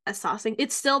thing as saucing?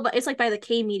 It's still, but it's like by the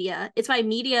K media. It's by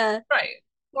media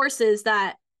forces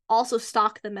that also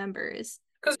stalk the members.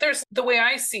 Because there's, the way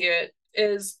I see it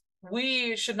is,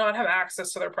 we should not have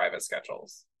access to their private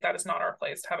schedules. That is not our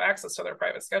place to have access to their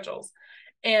private schedules.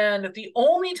 And the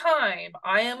only time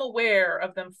I am aware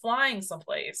of them flying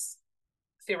someplace,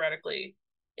 theoretically,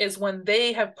 is when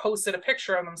they have posted a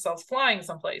picture of themselves flying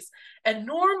someplace. And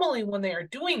normally when they are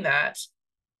doing that,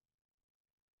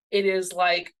 it is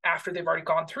like after they've already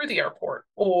gone through the airport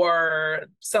or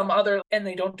some other, and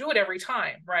they don't do it every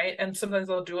time, right? And sometimes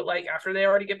they'll do it like after they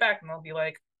already get back and they'll be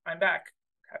like, I'm back,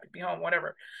 happy to be home,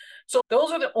 whatever. So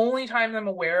those are the only times I'm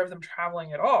aware of them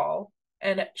traveling at all,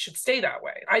 and it should stay that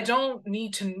way. I don't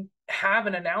need to have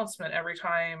an announcement every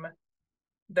time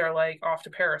they're like off to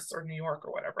Paris or New York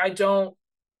or whatever.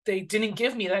 They didn't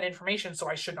give me that information, so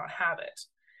I should not have it.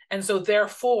 And so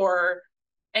therefore,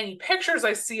 any pictures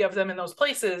I see of them in those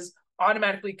places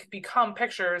automatically become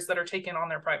pictures that are taken on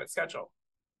their private schedule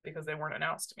because they weren't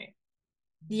announced to me.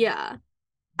 Yeah.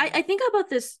 I think about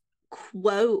this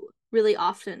quote really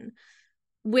often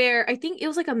where I think it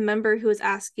was like a member who was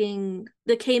asking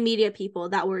the K media people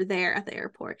that were there at the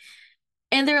airport.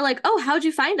 And they're like, oh, how'd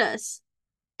you find us?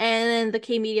 And then the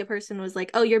K media person was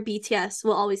like, oh, you're BTS.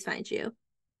 We'll always find you.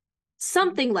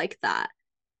 Something like that.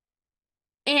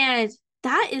 And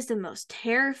that is the most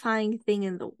terrifying thing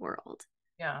in the world.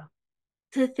 Yeah.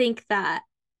 To think that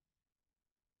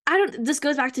this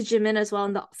goes back to Jimin as well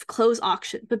in the clothes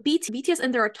auction, but BTS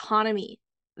and their autonomy,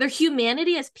 their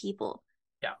humanity as people.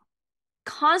 Yeah.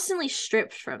 Constantly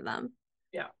stripped from them.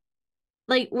 Yeah.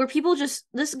 Like where people this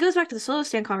goes back to the solo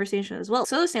stand conversation as well.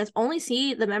 Solo stands only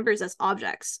see the members as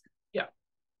objects. Yeah.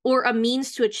 Or a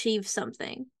means to achieve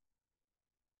something.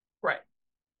 Right.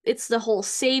 It's the whole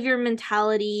savior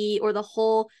mentality or the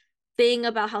whole thing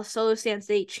about how solo stands,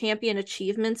 they champion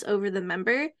achievements over the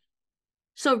member.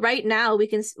 So right now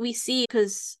we see,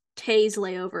 because THEE's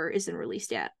layover isn't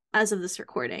released yet as of this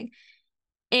recording,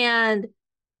 and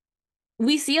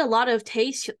we see a lot of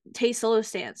THEE solo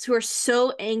stands who are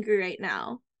so angry right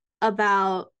now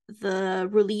about the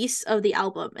release of the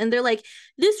album, and they're like,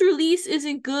 this release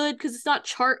isn't good because it's not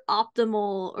chart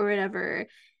optimal or whatever,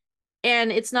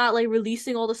 and it's not like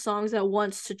releasing all the songs at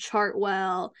once to chart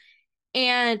well.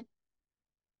 And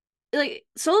like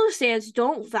solo stands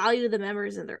don't value the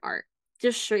members in their art,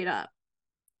 just straight up,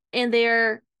 and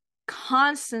they're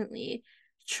constantly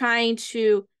trying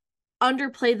to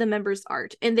underplay the members'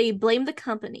 art, and they blame the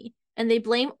company, and they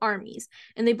blame armies,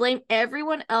 and they blame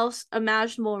everyone else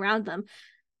imaginable around them,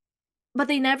 but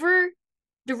they never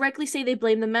directly say they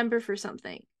blame the member for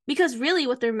something, because really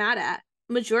what they're mad at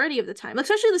majority of the time,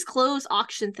 especially this clothes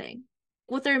auction thing,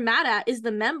 what they're mad at is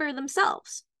the member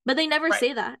themselves, but they never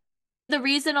say that. The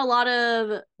reason a lot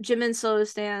of Jimin solo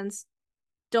stands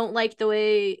don't like the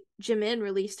way Jimin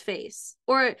released Face,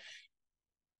 or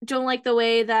don't like the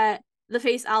way that the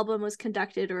Face album was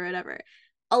conducted or whatever,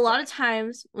 a lot of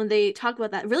times when they talk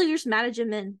about that, really you're just mad at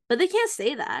Jimin, but they can't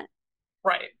say that.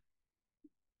 Right.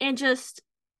 And just,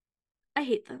 I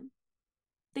hate them.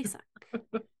 They suck.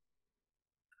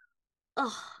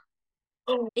 Ugh.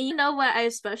 And you know what I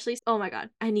especially, oh my god,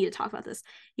 I need to talk about this.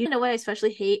 You know what I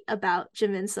especially hate about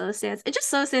Jimin solo stands? It's just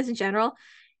solo stands in general.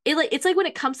 It's like when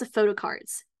it comes to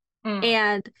photocards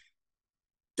and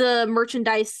the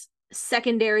merchandise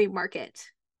secondary market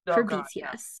for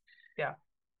BTS. Yeah.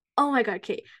 Oh my god,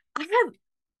 Kate.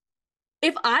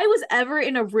 If I was ever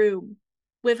in a room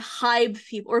with hype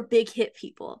people or big hit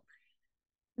people,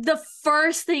 the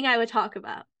first thing I would talk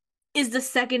about is the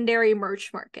secondary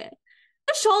merch market.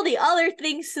 Push all the other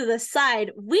things to the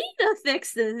side. We need to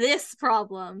fix this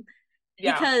problem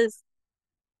because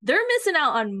they're missing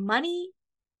out on money.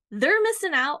 They're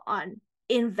missing out on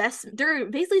investment. They're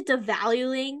basically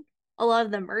devaluing a lot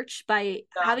of the merch by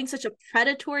having such a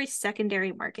predatory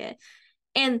secondary market.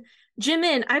 And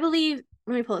Jimin, I believe,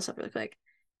 let me pull this up really quick.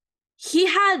 He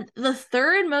had the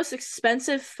third most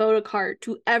expensive photocard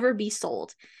to ever be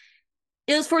sold.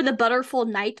 It was for the Butterful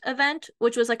Night event,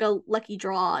 which was like a lucky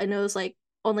draw, and it was like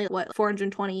only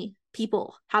 420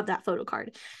 people have that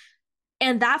photocard.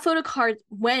 And that photocard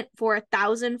went for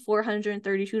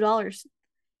 $1,432.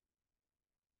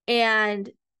 And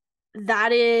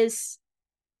that is,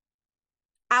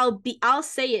 I'll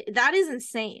say it, that is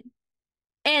insane.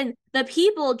 And the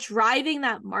people driving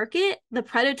that market, the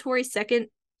predatory secondhand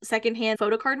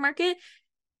photocard market,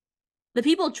 the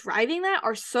people driving that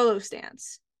are solo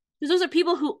stands. Because those are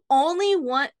people who only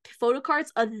want photocards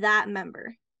of that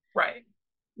member. Right.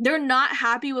 They're not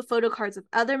happy with photocards of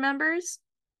other members.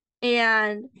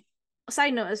 And a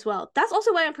side note as well, that's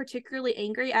also why I'm particularly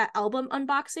angry at album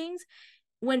unboxings,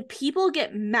 when people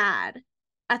get mad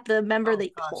at the member they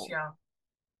pull. Yeah.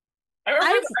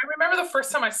 I remember the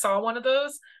first time I saw one of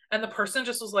those, and the person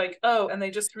just was like, oh, and they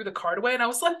just threw the card away, and I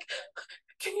was like,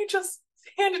 can you just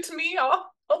hand it to me?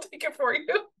 I'll take it for you.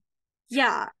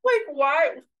 Yeah. Like,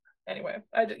 why? Anyway,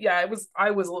 I was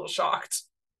a little shocked.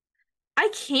 I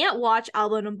can't watch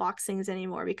album unboxings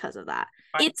anymore because of that.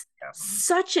 It's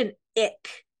such an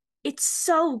ick. It's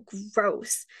so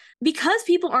gross. Because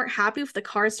people aren't happy with the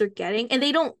cards they're getting and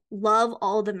they don't love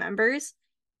all the members,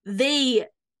 they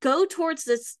go towards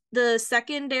the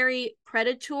secondary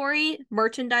predatory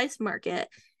merchandise market,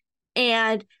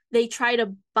 and they try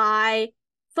to buy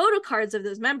photo cards of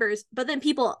those members, but then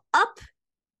people up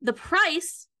the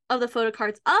price of the photo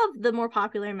cards of the more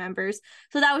popular members,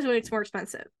 so that was when it's more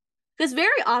expensive. Because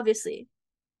very obviously,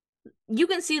 you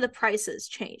can see the prices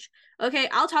change. Okay,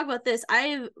 I'll talk about this.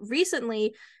 I've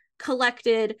recently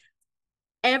collected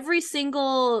every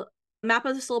single Map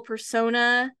of the Soul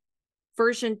Persona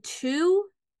version 2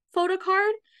 photo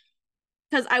card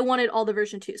because I wanted all the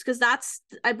version 2s, because that's,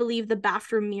 I believe, the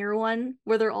bathroom mirror one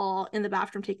where they're all in the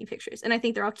bathroom taking pictures, and I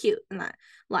think they're all cute in that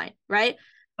line, right?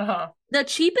 The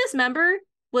cheapest member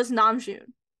was Namjoon.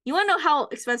 You want to know how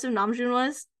expensive Namjoon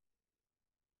was?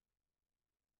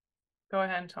 Go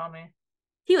ahead and tell me.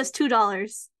 He was $2.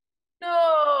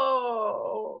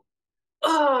 No.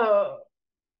 Oh.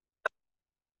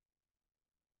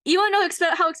 You want to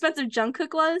know how expensive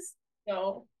Jungkook was?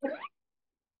 No.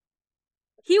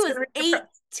 He was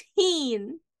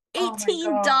 $18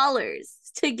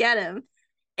 to get him.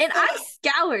 And I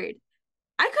scoured.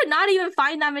 I could not even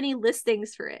find that many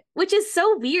listings for it, which is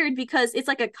so weird because it's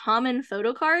like a common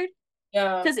photo card.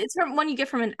 Yeah. Because it's from one you get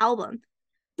from an album.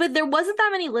 But there wasn't that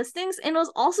many listings, and it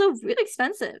was also really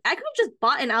expensive. I could have just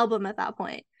bought an album at that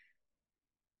point.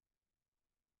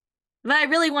 But I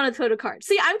really wanted photo cards.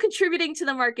 See, I'm contributing to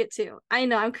the market too. I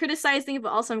know I'm criticizing it,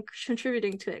 but also I'm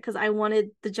contributing to it because I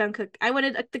wanted the Jungkook. I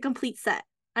wanted the complete set.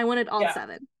 I wanted all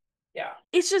 7. Yeah.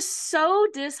 It's just so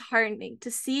disheartening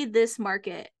to see this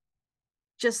market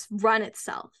just run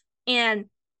itself. And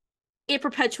it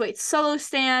perpetuates solo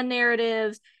stan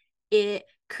narratives. It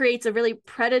creates a really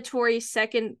predatory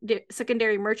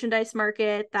secondary merchandise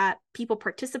market that people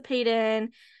participate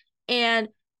in. And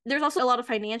there's also a lot of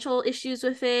financial issues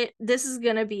with it. This is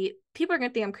going to be, people are going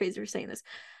to think I'm crazy for saying this,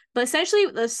 but essentially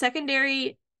the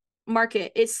secondary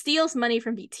market, it steals money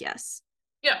from BTS.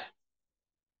 Yeah.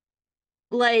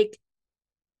 Like,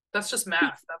 that's just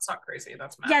math. That's not crazy.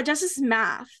 That's math. Yeah, just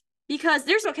math. Because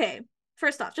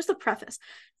first off, just a preface,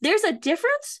 there's a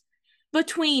difference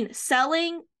between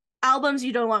selling albums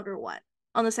you no longer want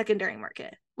on the secondary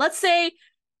market. Let's say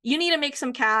you need to make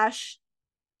some cash,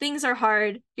 things are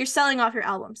hard, you're selling off your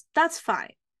albums. That's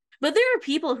fine. But there are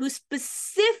people who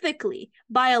specifically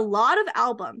buy a lot of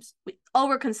albums,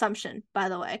 overconsumption, by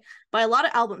the way, buy a lot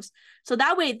of albums. So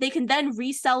that way they can then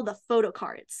resell the photo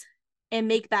cards and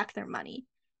make back their money.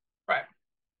 Right.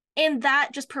 And that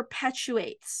just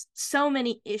perpetuates so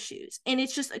many issues. And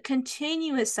it's just a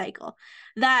continuous cycle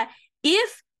that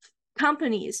if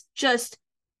companies just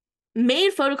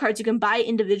made photo cards you can buy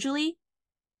individually,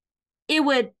 it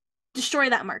would destroy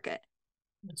that market.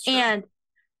 And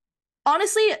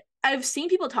honestly, I've seen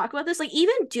people talk about this, like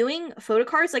even doing photo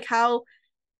cards, like how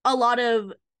a lot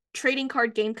of trading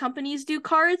card game companies do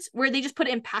cards where they just put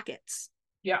it in packets.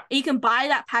 Yeah. And you can buy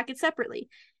that packet separately.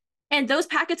 And those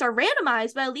packets are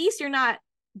randomized, but at least you're not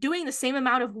doing the same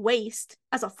amount of waste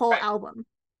as a full album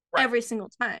every single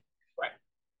time. Right.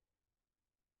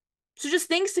 So just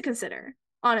things to consider,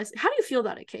 honestly. How do you feel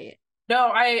about it, Kate?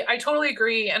 No, I totally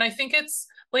agree. And I think it's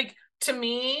like, to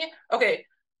me, okay,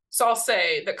 so I'll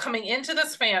say that coming into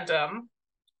this fandom,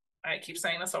 I keep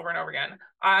saying this over and over again,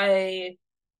 I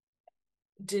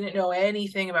didn't know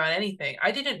anything about anything.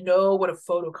 I didn't know what a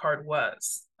photo card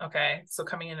was. Okay. So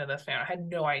coming into this fandom, I had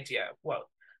no idea what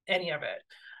any of it.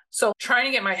 So trying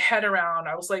to get my head around,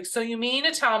 I was like, so you mean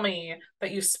to tell me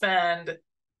that you spend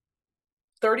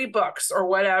 $30 or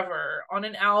whatever on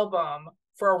an album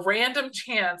for a random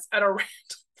chance at a random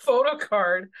photo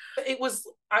card? It was,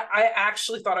 I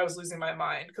actually thought I was losing my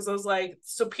mind because I was like,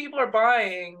 so people are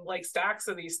buying like stacks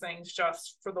of these things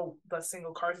just for the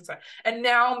single cards inside. And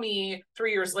now me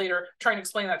 3 years later trying to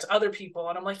explain that to other people,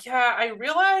 and I'm like, yeah, I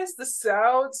realize this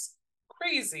sounds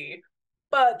crazy,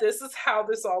 but this is how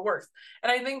this all works.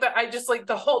 And I think that I just like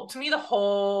the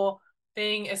whole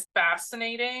thing is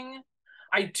fascinating.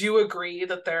 I do agree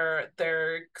that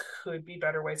there could be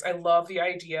better ways. I love the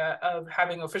idea of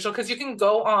having official, because you can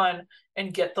go on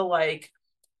and get the like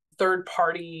third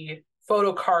party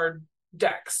photo card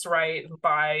decks, right?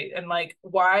 And like,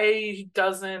 why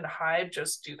doesn't Hive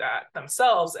just do that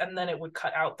themselves? And then it would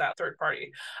cut out that third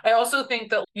party. I also think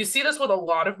that you see this with a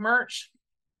lot of merch,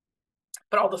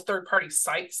 but all the third party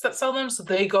sites that sell them, so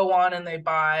they go on and they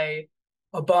buy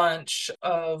a bunch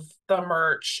of the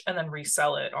merch and then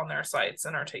resell it on their sites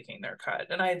and are taking their cut.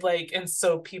 And I like, and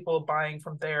so people buying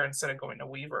from there instead of going to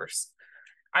Weavers,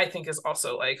 I think is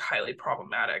also like highly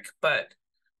problematic. But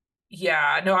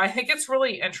yeah, no, I think it's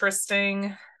really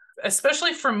interesting,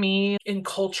 especially for me,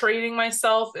 enculturating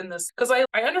myself in this, because I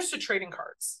understood trading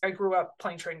cards. I grew up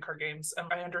playing trading card games and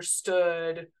I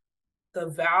understood the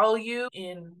value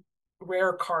in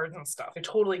rare cards and stuff. I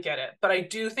totally get it. But I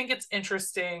do think it's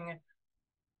interesting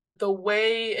the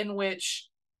way in which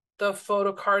the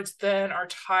photo cards then are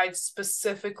tied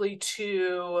specifically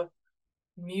to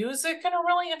music in a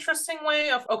really interesting way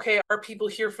of, okay, are people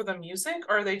here for the music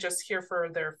or are they just here for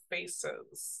their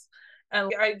faces?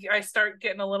 And I start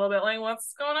getting a little bit like,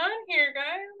 what's going on here,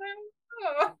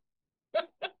 guys?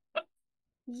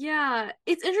 Yeah,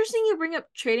 it's interesting you bring up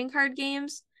trading card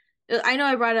games. I know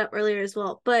I brought it up earlier as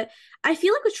well, but I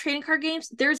feel like with trading card games,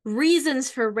 there's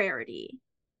reasons for rarity,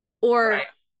 or Right.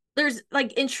 there's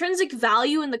like intrinsic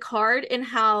value in the card and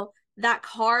how that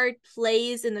card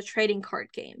plays in the trading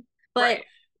card game. But Right.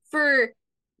 for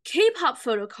K-pop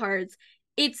photo cards,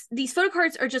 it's these photo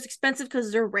cards are just expensive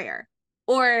because they're rare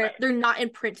or Right. they're not in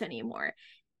print anymore.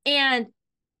 And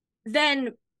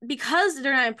then because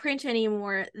they're not in print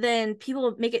anymore, then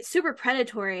people make it super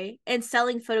predatory and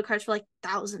selling photo cards for like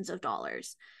thousands of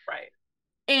dollars. Right.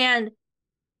 And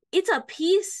it's a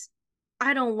piece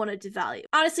I don't want to devalue.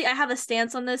 Honestly, I have a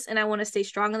stance on this and I want to stay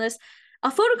strong on this.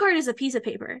 A photo card is a piece of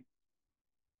paper.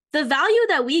 The value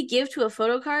that we give to a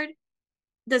photo card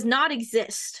does not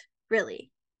exist,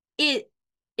 really. It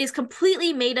is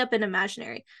completely made up and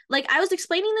imaginary. Like, I was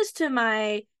explaining this to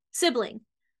my sibling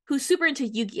who's super into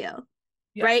Yu-Gi-Oh!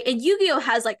 Yeah. Right? And Yu-Gi-Oh!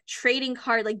 Has like trading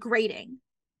card, like grading.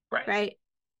 Right. Right?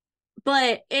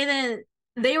 But, and then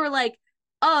they were like,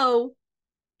 oh,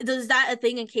 is that a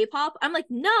thing in K-pop? I'm like,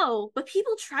 no, but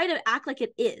people try to act like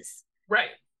it is. Right.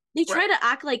 They try Right. to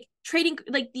act like trading,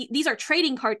 like these are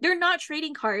trading card. They're not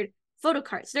trading card photo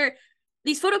cards. They're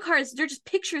these photo cards. They're just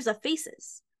pictures of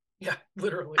faces. Yeah,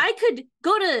 literally. I could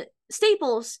go to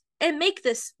Staples and make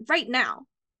this right now,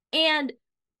 and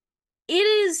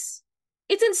it's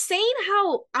insane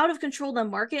how out of control the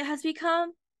market has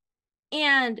become,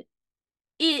 and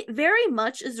it very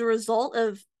much is a result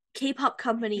of K-pop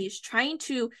companies trying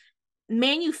to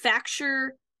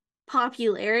manufacture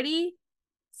popularity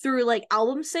through like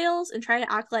album sales and try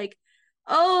to act like,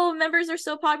 oh, members are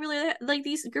so popular, like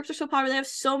these groups are so popular, they have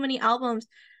so many albums,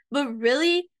 but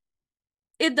really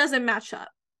it doesn't match up.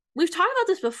 We've talked about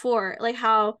this before, like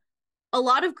how a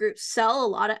lot of groups sell a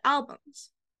lot of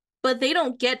albums, but they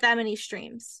don't get that many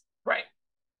streams. Right.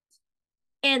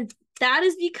 And that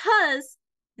is because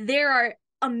there are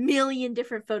a million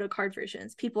different photo card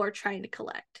versions people are trying to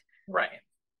collect. Right.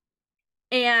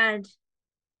 And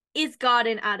it's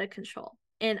gotten out of control.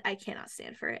 And I cannot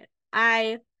stand for it.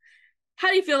 How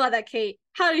do you feel about that, Kate?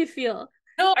 How do you feel?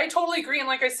 No, I totally agree. And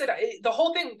like I said, the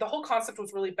whole concept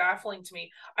was really baffling to me.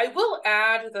 I will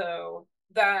add, though,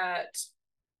 that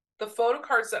the photo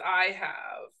cards that I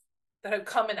have that have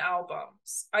come in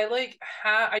albums, I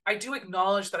do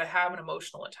acknowledge that I have an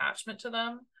emotional attachment to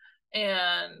them.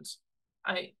 And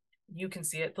you can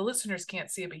see it. The listeners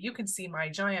can't see it, but you can see my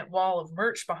giant wall of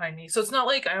merch behind me. So it's not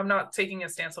like I'm not taking a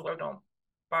stance of, oh, don't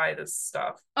buy this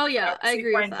stuff. Oh yeah, I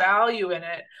agree with find that. value in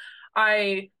it.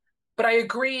 But I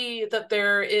agree that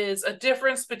there is a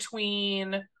difference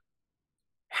between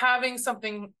having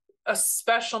something, a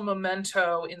special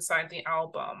memento inside the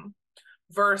album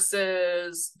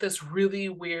versus this really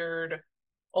weird,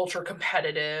 ultra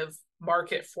competitive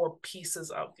market for pieces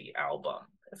of the album,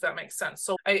 if that makes sense.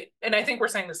 So I think we're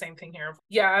saying the same thing here.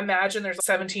 Yeah, imagine there's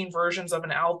 17 versions of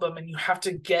an album and you have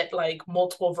to get like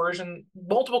multiple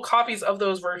copies of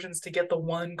those versions to get the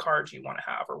one card you want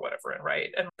to have or whatever,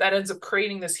 right? And that ends up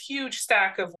creating this huge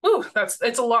stack of,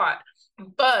 it's a lot.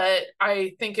 But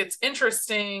I think it's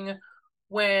interesting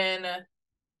when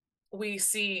we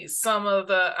see some of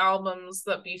the albums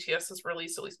that BTS has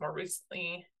released, at least more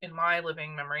recently in my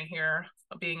living memory here,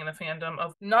 being in the fandom,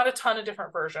 of not a ton of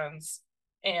different versions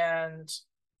and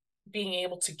being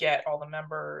able to get all the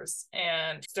members,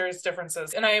 and there's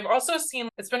differences. And I've also seen,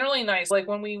 it's been really nice, like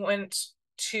when we went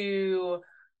to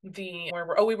we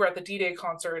were at the D-Day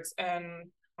concerts,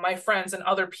 and my friends and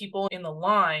other people in the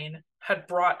line had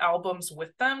brought albums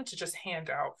with them to just hand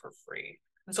out for free.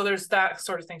 And so there's that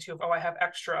sort of thing too of, I have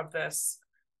extra of this,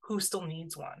 who still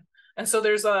needs one? And so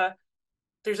there's a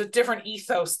different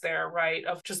ethos there, right?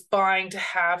 Of just buying to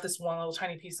have this one little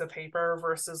tiny piece of paper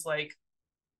versus like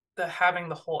having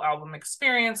the whole album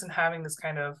experience and having this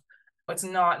kind of, it's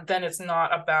not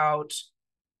about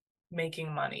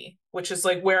making money, which is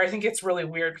like where I think it's really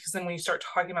weird, because then when you start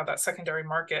talking about that secondary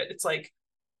market, it's like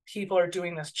people are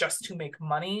doing this just to make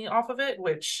money off of it,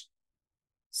 which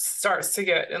starts to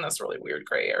get in this really weird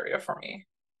gray area for me.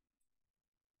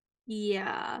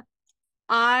 Yeah.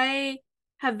 I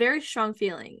have very strong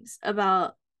feelings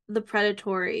about the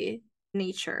predatory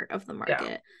nature of the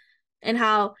market and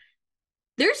how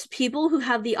there's people who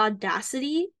have the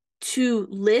audacity to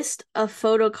list a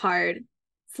photocard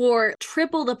for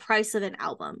triple the price of an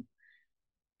album.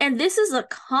 And this is a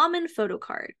common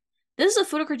photocard. This is a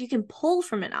photocard you can pull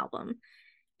from an album.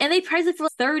 And they price it for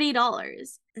 $30.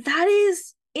 That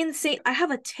is insane. I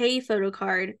have a THEE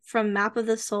photocard from Map of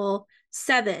the Soul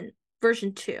 7,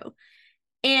 version 2.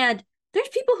 And there's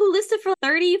people who list it for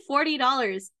 $30,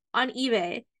 $40 on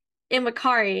eBay in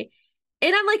Macari.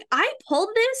 And I'm like, I pulled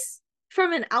this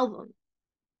from an album.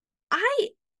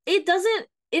 It doesn't,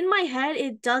 in my head,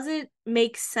 it doesn't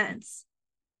make sense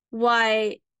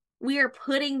why we are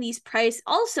putting these price.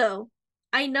 Also,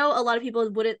 I know a lot of people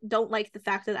don't like the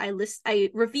fact that I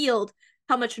revealed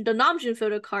how much the Namjoon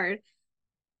photocard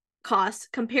costs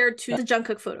compared to the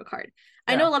Jungkook photocard.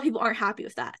 I know a lot of people aren't happy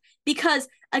with that because,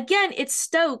 again, it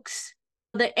stokes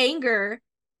the anger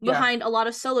behind a lot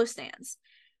of solo stans.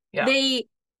 They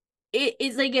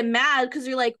get mad because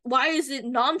they're like, why is it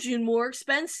Namjoon more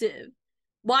expensive?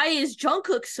 Why is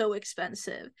Jungkook so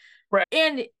expensive? Right.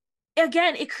 And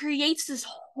again, it creates this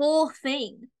whole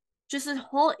thing, just this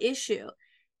whole issue.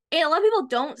 And a lot of people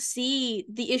don't see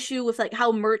the issue with like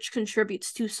how merch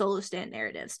contributes to solo stan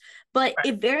narratives, but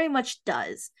it very much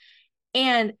does.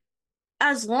 And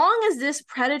as long as this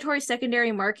predatory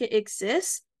secondary market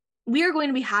exists, we are going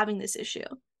to be having this issue.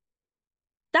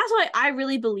 That's why I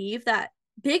really believe that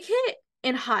Big Hit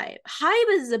and Hybe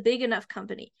is a big enough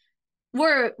company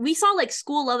where we saw like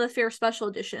School Love Affair Special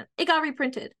Edition. It got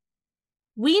reprinted.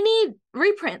 We need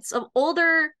reprints of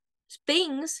older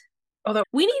things.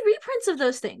 We need reprints of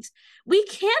those things. We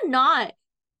cannot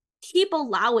keep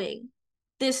allowing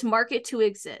this market to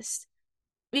exist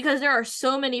because there are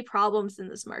so many problems in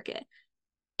this market.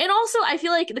 And also, I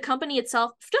feel like the company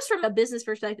itself, just from a business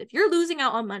perspective, you're losing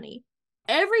out on money.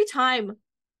 Every time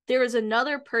there is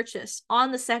another purchase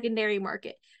on the secondary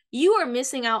market, you are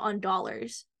missing out on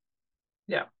dollars.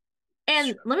 Yeah.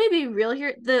 And let me be real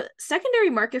here. The secondary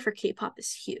market for K-pop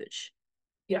is huge.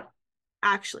 Yeah.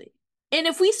 Actually. And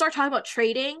if we start talking about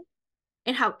trading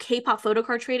and how K-pop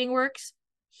photocard trading works,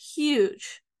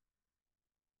 huge.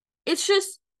 It's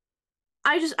just,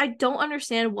 I don't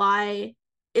understand why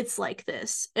it's like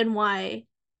this and why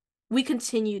we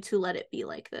continue to let it be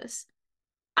like this.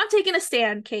 I'm taking a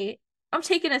stand, Kate. I'm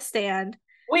taking a stand.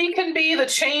 We can be the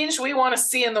change we want to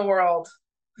see in the world.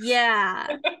 Yeah.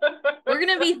 We're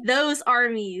going to be those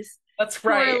armies. That's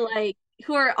right.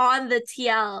 Who are on the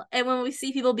TL. And when we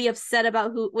see people be upset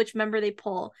about which member they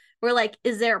pull, we're like,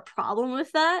 is there a problem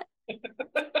with that?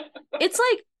 It's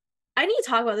like, I need to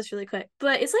talk about this really quick,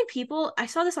 but it's like people, I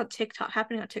saw this on TikTok,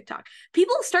 happening on TikTok.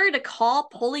 People started to call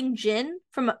pulling Jin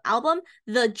from an album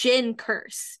the Jin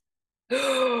curse.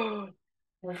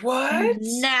 What?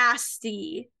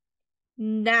 Nasty.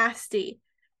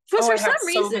 For some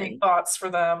reason, so many thoughts for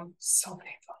them. So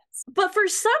many thoughts. But for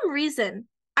some reason,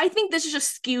 I think this is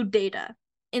just skewed data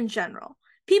in general.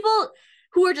 People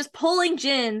who are just pulling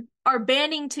Jin are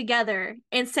banding together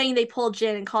and saying they pulled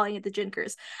Jin and calling it the Jin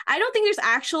curse. I don't think there's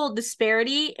actual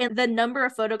disparity in the number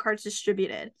of photocards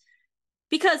distributed.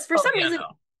 Because for some reason,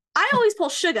 I always pull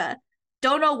Suga.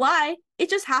 Don't know why. It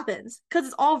just happens because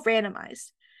it's all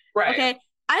randomized. Right. Okay.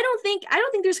 I don't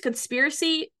think there's a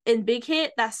conspiracy in Big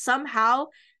Hit that somehow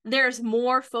there's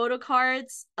more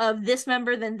photocards of this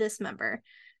member than this member.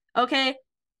 Okay.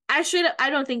 I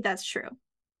don't think that's true.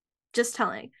 Just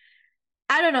telling.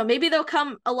 I don't know. Maybe there'll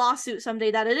come a lawsuit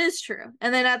someday that it is true.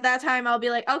 And then at that time, I'll be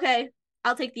like, okay,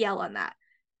 I'll take the L on that.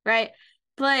 Right.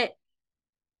 But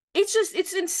it's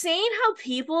insane how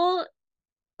people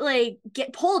like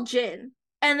pull Jin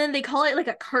and then they call it like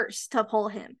a curse to pull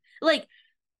him. Like,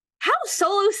 how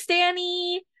solo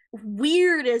stanny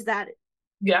weird is that?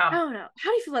 Yeah. I don't know.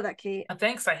 How do you feel about that, Kate?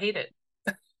 Thanks. I hate it.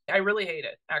 I really hate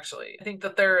it, actually. I think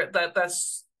that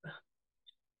that's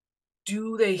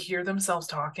do they hear themselves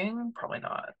talking? Probably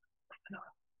not.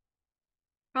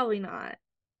 Probably not.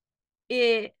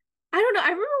 I don't know. I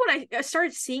remember when I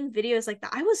started seeing videos like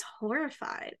that, I was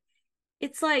horrified.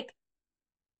 It's like,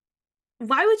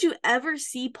 why would you ever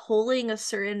see pulling a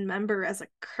certain member as a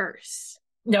curse?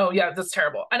 No, yeah, that's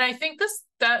terrible. And I think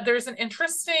that there's an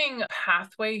interesting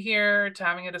pathway here to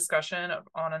having a discussion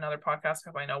on another podcast,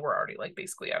 because I know we're already like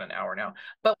basically at an hour now.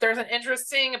 But there's an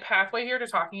interesting pathway here to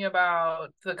talking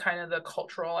about the kind of the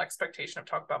cultural expectation of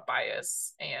talk about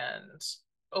bias and,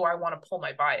 oh, I want to pull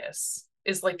my bias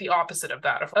is like the opposite of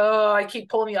that. Of, oh, I keep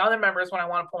pulling the other members when I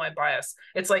want to pull my bias.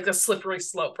 It's like a slippery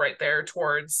slope right there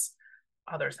towards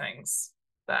other things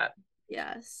that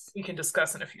Yes. we can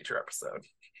discuss in a future episode.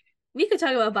 We could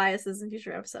talk about biases in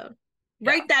future episode. Yeah.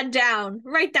 Write that down.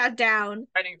 Write that down.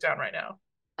 Writing it down right now.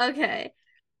 Okay.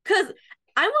 Because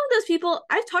I'm one of those people,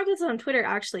 I've talked about this on Twitter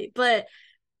actually, but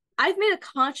I've made a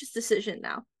conscious decision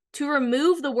now to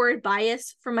remove the word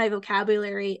bias from my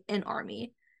vocabulary in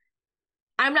Army.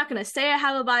 I'm not going to say I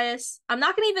have a bias. I'm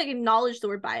not going to even acknowledge the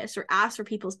word bias or ask for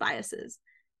people's biases.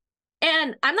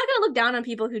 And I'm not going to look down on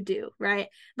people who do, right?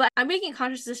 But I'm making a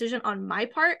conscious decision on my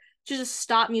part to just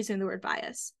stop using the word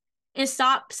bias. And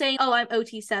stop saying, oh, I'm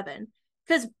OT7.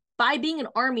 Because by being an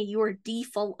Army, you are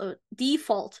default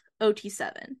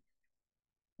OT7.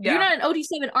 Yeah. You're not an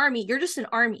OT7 Army. You're just an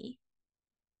Army.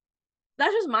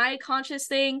 That's just my conscious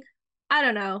thing. I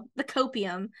don't know. The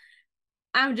copium.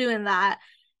 I'm doing that.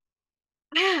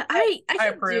 I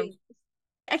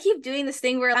keep doing this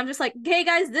thing where I'm just like, hey,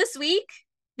 guys, this week,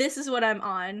 this is what I'm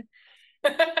on.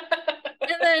 And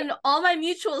then all my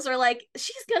mutuals are like,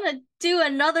 she's going to do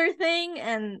another thing.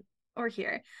 And or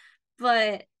here.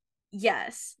 But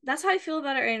yes, that's how I feel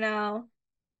about it right now.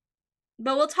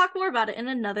 But we'll talk more about it in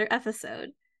another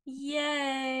episode.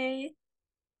 Yay.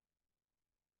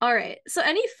 All right. So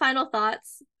any final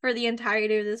thoughts for the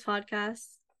entirety of this podcast?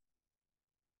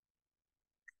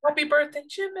 Happy birthday,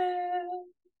 Jimin.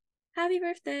 Happy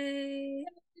birthday.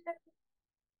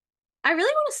 I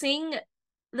really want to sing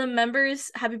the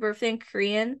members happy birthday in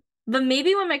Korean, but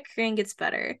maybe when my Korean gets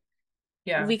better,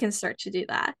 we can start to do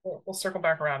that. We'll circle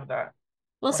back around to that.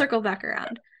 We'll circle back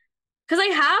around. Because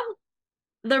I have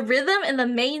the rhythm and the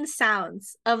main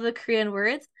sounds of the Korean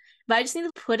words, but I just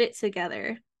need to put it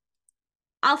together.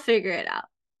 I'll figure it out.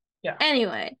 Yeah.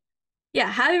 Anyway, yeah,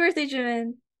 happy birthday,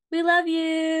 Jimin. We love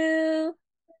you.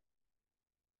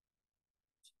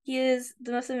 He is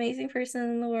the most amazing person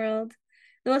in the world,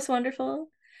 the most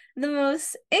wonderful, the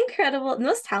most incredible, the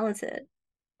most talented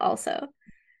also.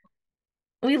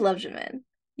 We love Jimin.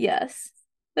 Yes.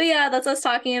 But yeah, that's us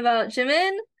talking about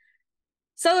Jimin.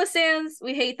 Solo stands,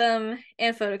 we hate them,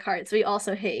 and photocards. We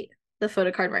also hate the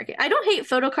photocard market. I don't hate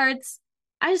photocards.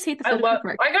 I just hate the photocard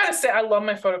market. I gotta say, I love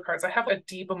my photocards. I have a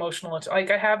deep emotional, like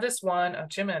I have this one of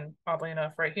Jimin, oddly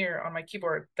enough, right here on my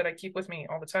keyboard that I keep with me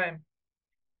all the time.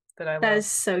 That is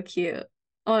so cute.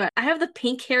 Oh, I have the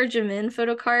pink hair Jimin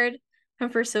photocard from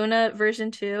Persona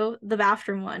version 2, the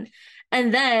bathroom one.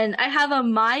 And then I have a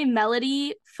My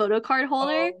Melody photocard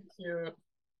holder. Oh, cute.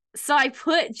 So I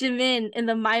put Jimin in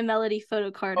the My Melody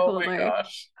photocard holder. Oh my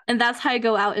gosh. And that's how I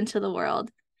go out into the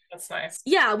world. That's nice.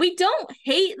 Yeah, we don't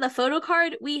hate the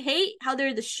photocard. We hate how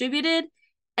they're distributed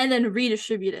and then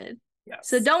redistributed. Yes.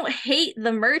 So don't hate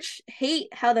the merch. Hate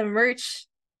how the merch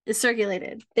is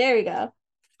circulated. There we go.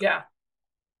 Yeah.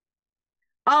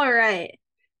 All right.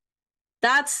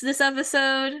 That's this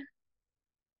episode.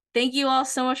 Thank you all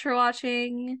so much for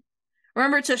watching.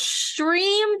 Remember to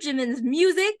stream Jimin's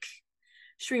music,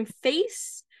 stream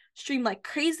Face, stream like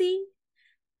crazy,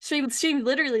 stream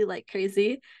literally like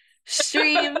crazy,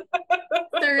 stream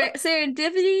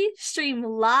Serendipity, stream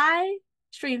Lie,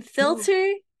 stream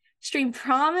Filter, stream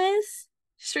Promise,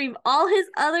 stream all his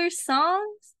other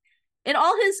songs, and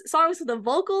all his songs with a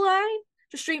vocal line.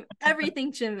 Just stream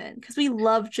everything Jimin, because we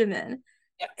love Jimin.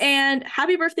 Yes. And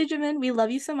happy birthday, Jimin. We love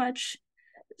you so much.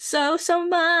 So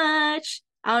much.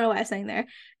 I don't know why I sang there.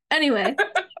 Anyway.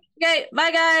 Okay,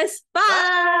 bye guys.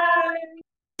 Bye.